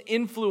 He wants to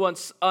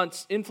influence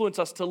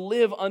us to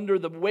live under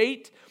the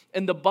weight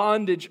and the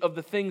bondage of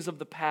the things of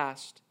the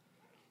past.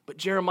 But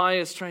Jeremiah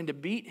is trying to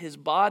beat his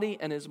body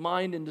and his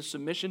mind into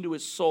submission to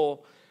his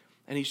soul,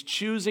 and he's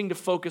choosing to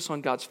focus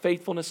on God's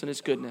faithfulness and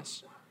his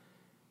goodness.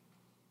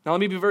 Now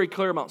let me be very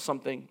clear about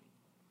something.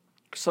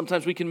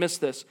 Sometimes we can miss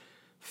this.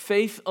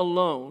 Faith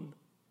alone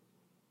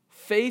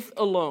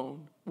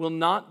will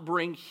not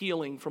bring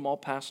healing from all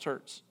past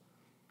hurts.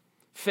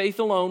 Faith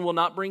alone will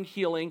not bring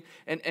healing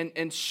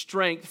and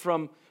strength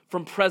from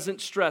present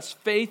stress.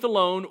 Faith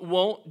alone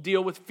won't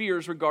deal with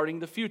fears regarding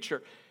the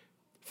future.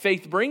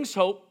 Faith brings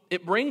hope,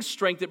 it brings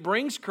strength, it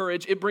brings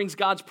courage, it brings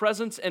God's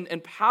presence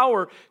and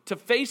power to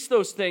face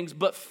those things,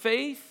 but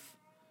faith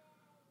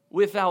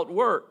without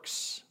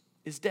works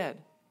is dead.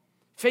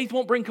 Faith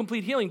won't bring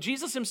complete healing.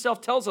 Jesus himself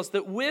tells us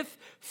that with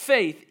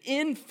faith,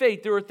 in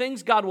faith, there are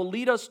things God will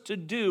lead us to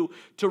do,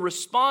 to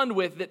respond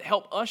with, that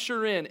help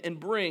usher in and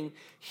bring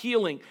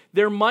healing.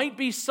 There might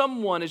be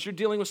someone, as you're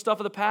dealing with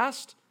stuff of the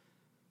past,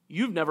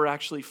 you've never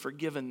actually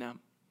forgiven them.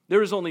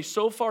 There is only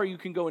so far you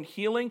can go in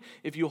healing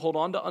if you hold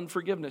on to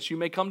unforgiveness. You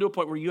may come to a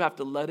point where you have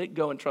to let it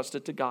go and trust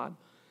it to God.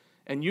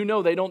 And you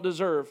know they don't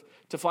deserve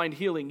to find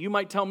healing. You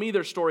might tell me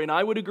their story, and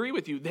I would agree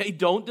with you. They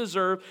don't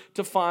deserve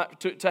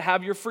to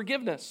have your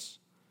forgiveness.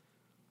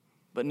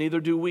 But neither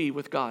do we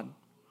with God.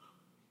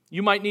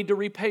 You might need to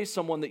repay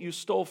someone that you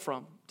stole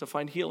from to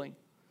find healing.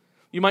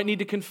 You might need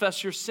to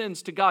confess your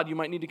sins to God. You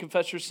might need to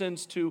confess your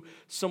sins to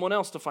someone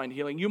else to find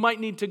healing. You might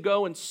need to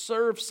go and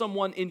serve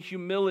someone in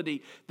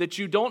humility that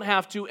you don't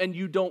have to and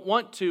you don't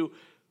want to,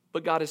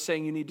 but God is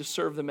saying you need to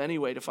serve them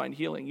anyway to find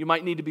healing. You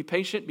might need to be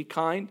patient, be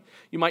kind.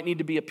 You might need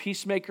to be a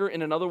peacemaker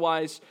in an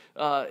otherwise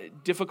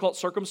difficult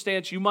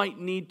circumstance. You might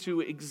need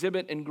to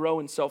exhibit and grow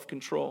in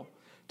self-control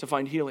to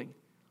find healing.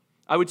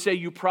 I would say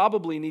you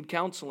probably need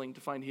counseling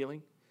to find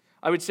healing.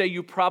 I would say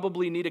you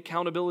probably need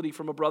accountability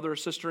from a brother or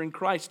sister in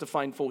Christ to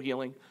find full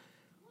healing.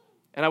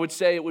 And I would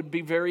say it would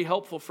be very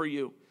helpful for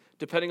you,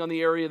 depending on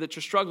the area that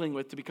you're struggling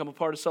with, to become a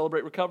part of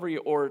Celebrate Recovery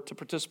or to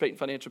participate in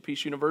Financial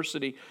Peace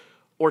University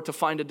or to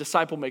find a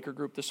disciple maker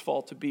group this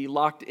fall to be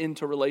locked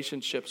into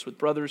relationships with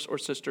brothers or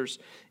sisters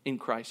in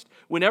Christ.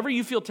 Whenever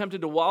you feel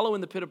tempted to wallow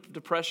in the pit of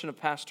depression of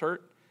past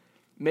hurt,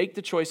 make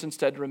the choice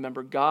instead to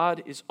remember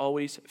God is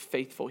always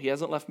faithful. He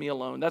hasn't left me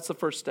alone. That's the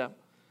first step.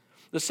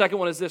 The second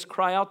one is this: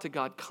 cry out to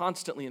God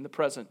constantly in the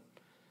present.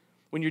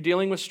 When you're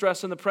dealing with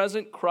stress in the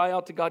present, cry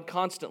out to God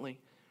constantly.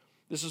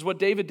 This is what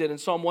David did in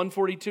Psalm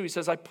 142. He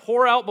says, I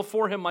pour out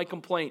before him my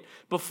complaint.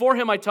 Before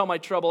him I tell my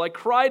trouble. I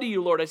cry to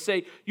you, Lord. I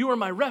say, you are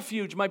my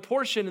refuge, my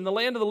portion in the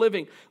land of the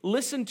living.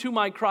 Listen to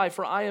my cry,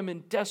 for I am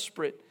in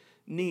desperate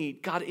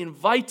need. God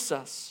invites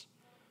us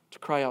to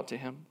cry out to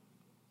him.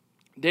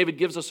 David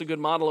gives us a good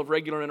model of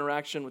regular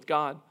interaction with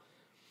God.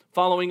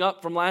 Following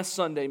up from last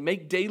Sunday,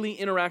 make daily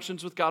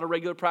interactions with God a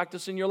regular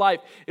practice in your life.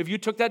 If you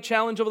took that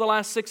challenge over the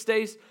last 6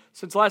 days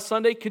since last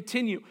Sunday,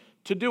 continue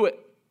to do it.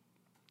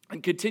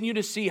 And continue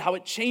to see how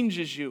it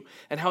changes you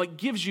and how it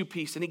gives you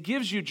peace and it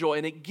gives you joy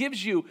and it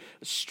gives you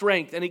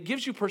strength and it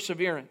gives you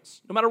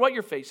perseverance, no matter what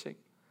you're facing.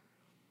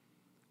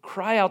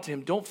 Cry out to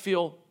him. Don't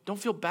feel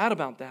bad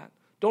about that.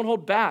 Don't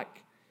hold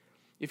back.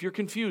 If you're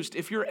confused,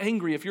 if you're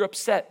angry, if you're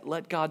upset,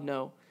 let God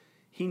know.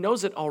 He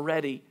knows it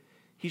already.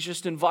 He's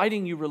just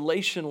inviting you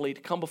relationally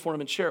to come before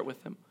him and share it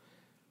with him.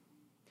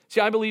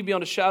 See, I believe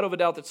beyond a shadow of a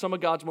doubt that some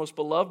of God's most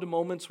beloved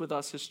moments with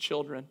us, his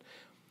children,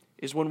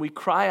 is when we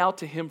cry out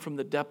to him from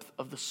the depth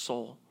of the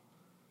soul.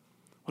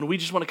 When we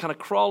just want to kind of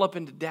crawl up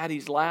into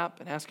daddy's lap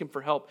and ask him for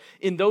help.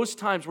 In those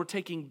times, we're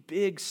taking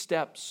big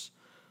steps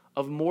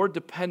of more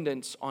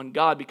dependence on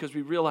God because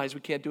we realize we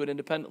can't do it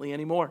independently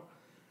anymore.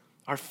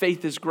 Our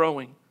faith is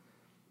growing.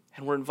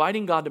 And we're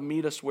inviting God to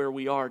meet us where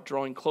we are,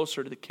 drawing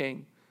closer to the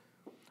King.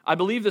 I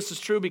believe this is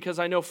true because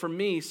I know for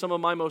me, some of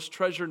my most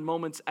treasured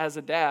moments as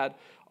a dad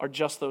are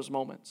just those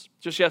moments.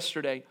 Just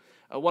yesterday,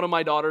 one of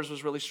my daughters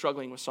was really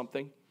struggling with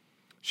something.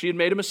 She had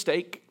made a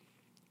mistake,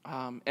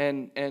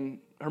 and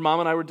her mom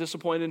and I were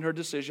disappointed in her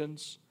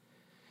decisions.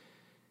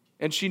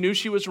 And she knew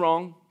she was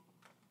wrong,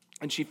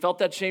 and she felt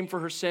that shame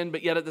for her sin,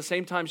 but yet at the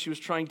same time, she was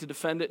trying to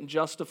defend it and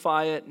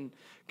justify it and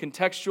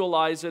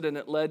contextualize it, and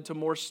it led to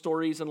more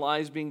stories and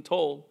lies being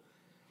told.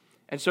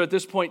 And so at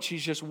this point,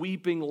 she's just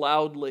weeping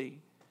loudly.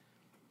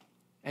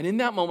 And in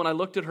that moment, I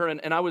looked at her,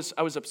 and I was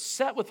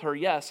upset with her,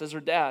 yes, as her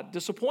dad,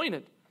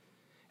 disappointed.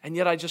 And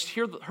yet I just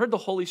heard the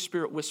Holy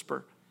Spirit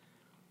whisper,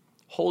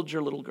 hold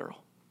your little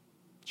girl.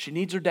 She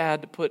needs her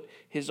dad to put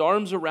his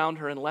arms around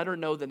her and let her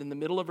know that in the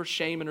middle of her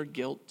shame and her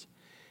guilt,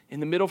 in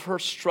the middle of her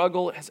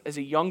struggle as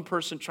a young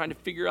person trying to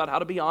figure out how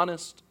to be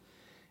honest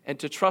and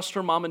to trust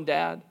her mom and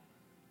dad,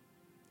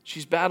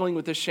 she's battling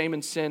with this shame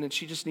and sin, and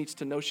she just needs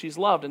to know she's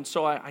loved. And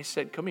so I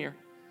said, come here.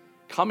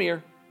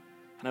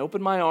 And I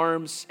opened my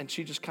arms, and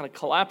she just kind of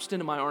collapsed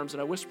into my arms,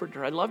 and I whispered to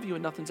her, I love you,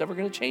 and nothing's ever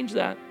going to change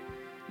that.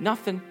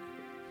 Nothing.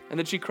 And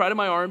then she cried in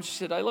my arms. She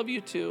said, I love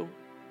you too.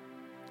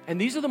 And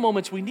these are the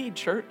moments we need,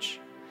 church.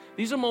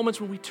 These are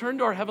moments when we turn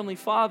to our Heavenly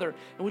Father,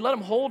 and we let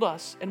Him hold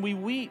us, and we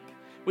weep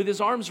with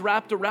His arms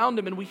wrapped around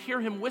Him, and we hear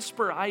Him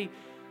whisper, I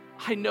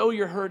know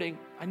you're hurting.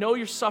 I know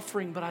you're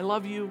suffering, but I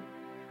love you.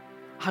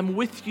 I'm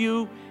with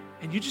you,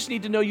 and you just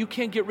need to know you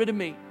can't get rid of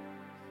me.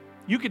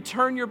 You could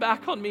turn your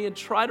back on me and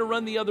try to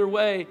run the other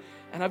way,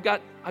 and I've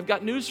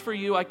got news for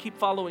you. I keep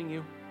following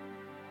you.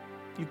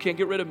 You can't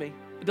get rid of me.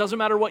 It doesn't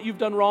matter what you've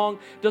done wrong.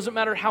 It doesn't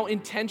matter how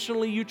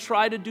intentionally you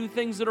try to do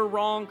things that are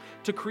wrong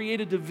to create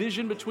a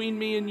division between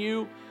me and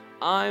you.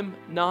 I'm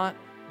not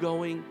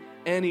going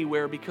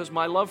anywhere because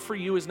my love for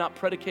you is not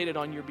predicated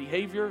on your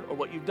behavior or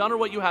what you've done or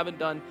what you haven't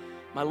done.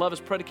 My love is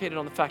predicated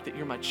on the fact that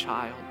you're my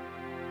child.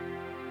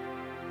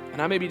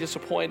 And I may be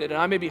disappointed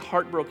and I may be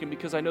heartbroken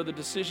because I know the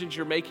decisions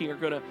you're making are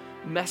going to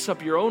mess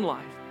up your own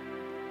life.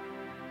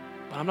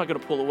 But I'm not going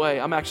to pull away.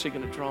 I'm actually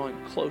going to draw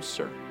in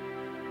closer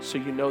so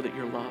you know that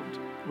you're loved.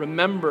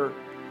 Remember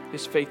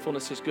His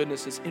faithfulness, His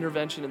goodness, His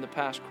intervention in the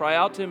past. Cry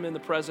out to Him in the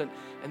present.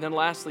 And then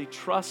lastly,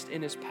 trust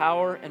in His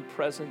power and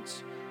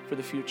presence for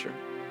the future.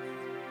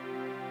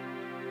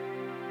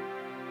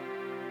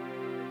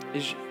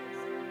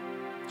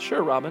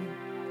 Sure, Robin.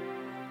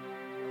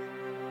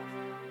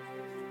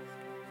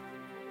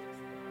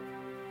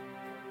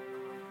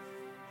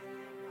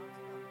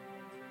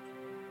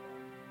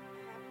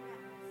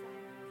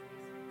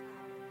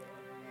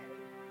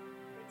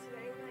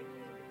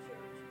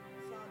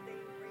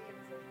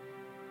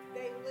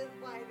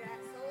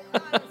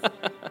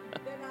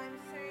 Then I'm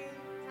saying,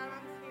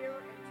 Tom's here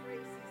and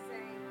Tracy's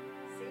saying,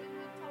 see,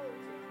 we told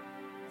you.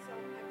 So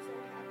I'm so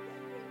happy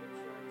that came to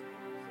church.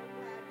 I'm so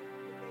glad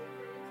that they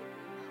agreed to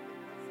come out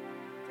because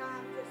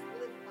Tom just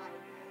lived by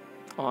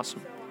that.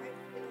 Awesome. So I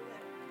feel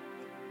that he's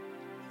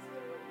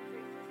here with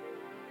Tracy's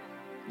here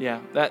with me.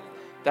 Yeah,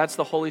 that's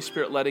the Holy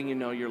Spirit letting you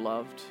know you're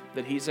loved,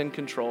 that He's in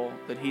control,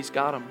 that He's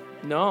got them.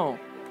 No.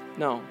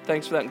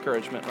 Thanks for that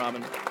encouragement,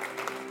 Robin.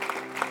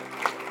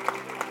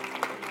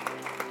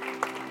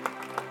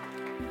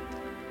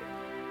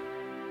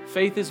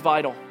 Faith is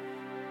vital.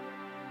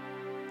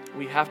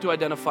 We have to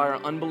identify our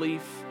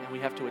unbelief and we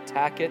have to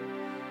attack it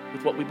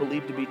with what we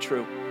believe to be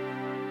true.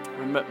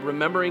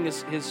 Remembering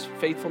his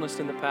faithfulness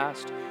in the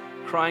past,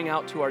 crying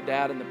out to our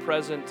dad in the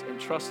present,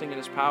 and trusting in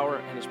His power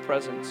and His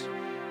presence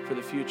for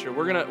the future.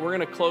 We're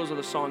gonna close with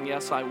a song,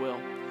 Yes, I Will. Go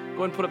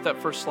ahead and put up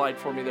that first slide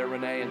for me there,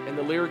 Renee. And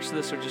the lyrics to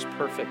this are just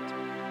perfect.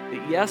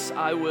 That yes,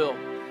 I will.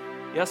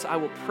 Yes, I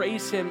will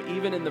praise Him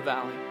even in the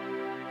valley.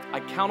 I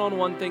count on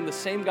one thing, the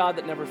same God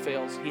that never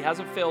fails. He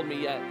hasn't failed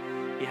me yet.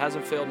 He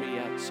hasn't failed me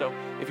yet. So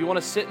if you want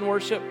to sit and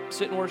worship,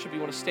 sit and worship. If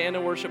you want to stand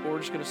and worship, we're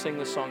just going to sing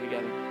this song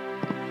together.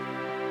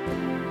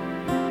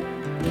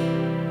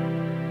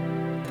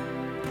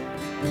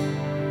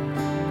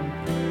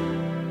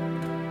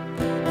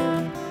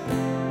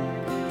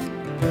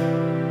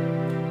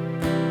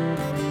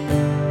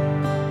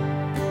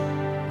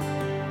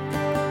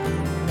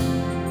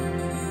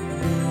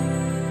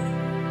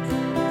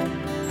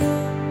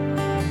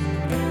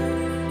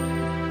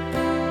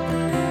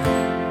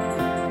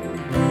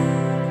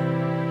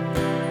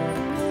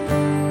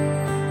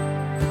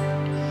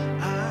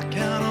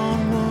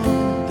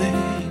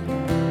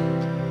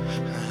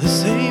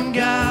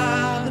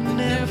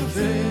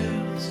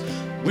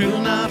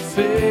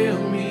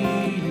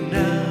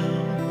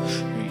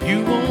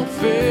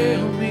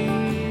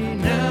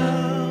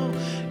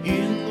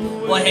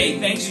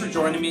 Thanks for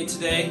joining me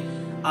today.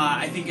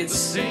 I think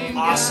it's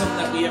awesome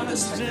that we have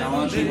this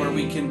technology where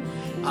we can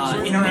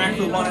interact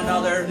with one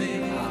another.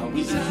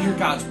 We can hear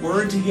God's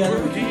Word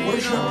together. We can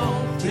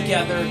worship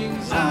together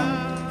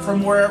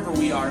from wherever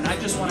we are. And I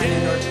just want to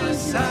end our time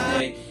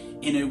here today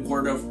in a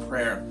word of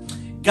prayer.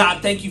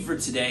 God, thank you for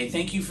today.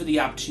 Thank you for the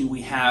opportunity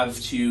we have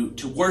to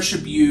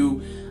worship you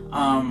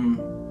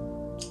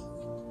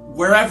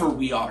wherever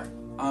we are.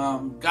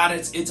 God,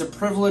 it's a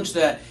privilege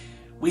that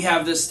we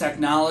have this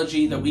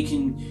technology that we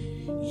can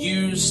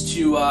use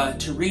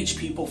to reach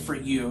people for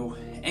you.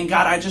 And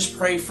God, I just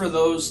pray for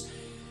those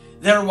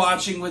that are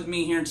watching with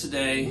me here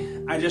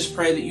today. I just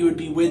pray that you would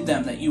be with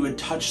them, that you would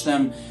touch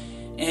them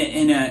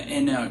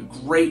in a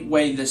great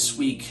way this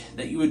week,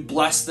 that you would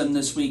bless them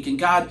this week. And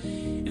God,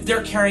 if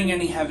they're carrying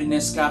any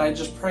heaviness, God, I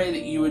just pray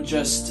that you would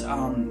just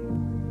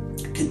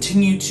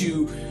continue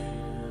to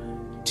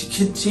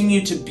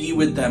be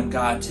with them,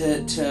 God,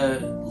 to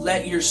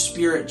let your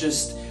Spirit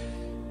just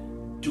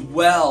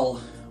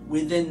dwell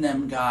within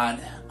them, God.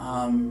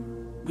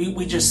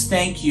 We just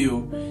thank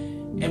you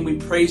and we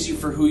praise you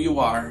for who you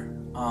are,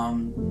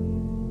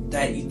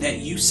 that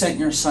you sent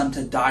your Son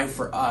to die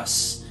for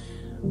us.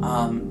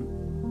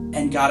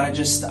 And God, I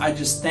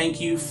just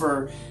thank you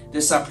for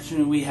this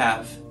opportunity we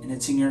have, and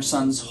it's in your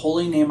Son's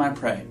holy name I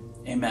pray.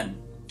 Amen.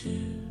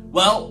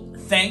 Well,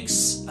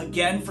 thanks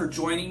again for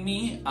joining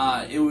me.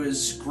 It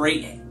was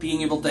great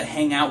being able to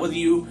hang out with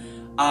you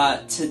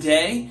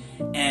today,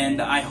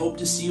 and I hope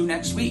to see you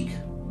next week.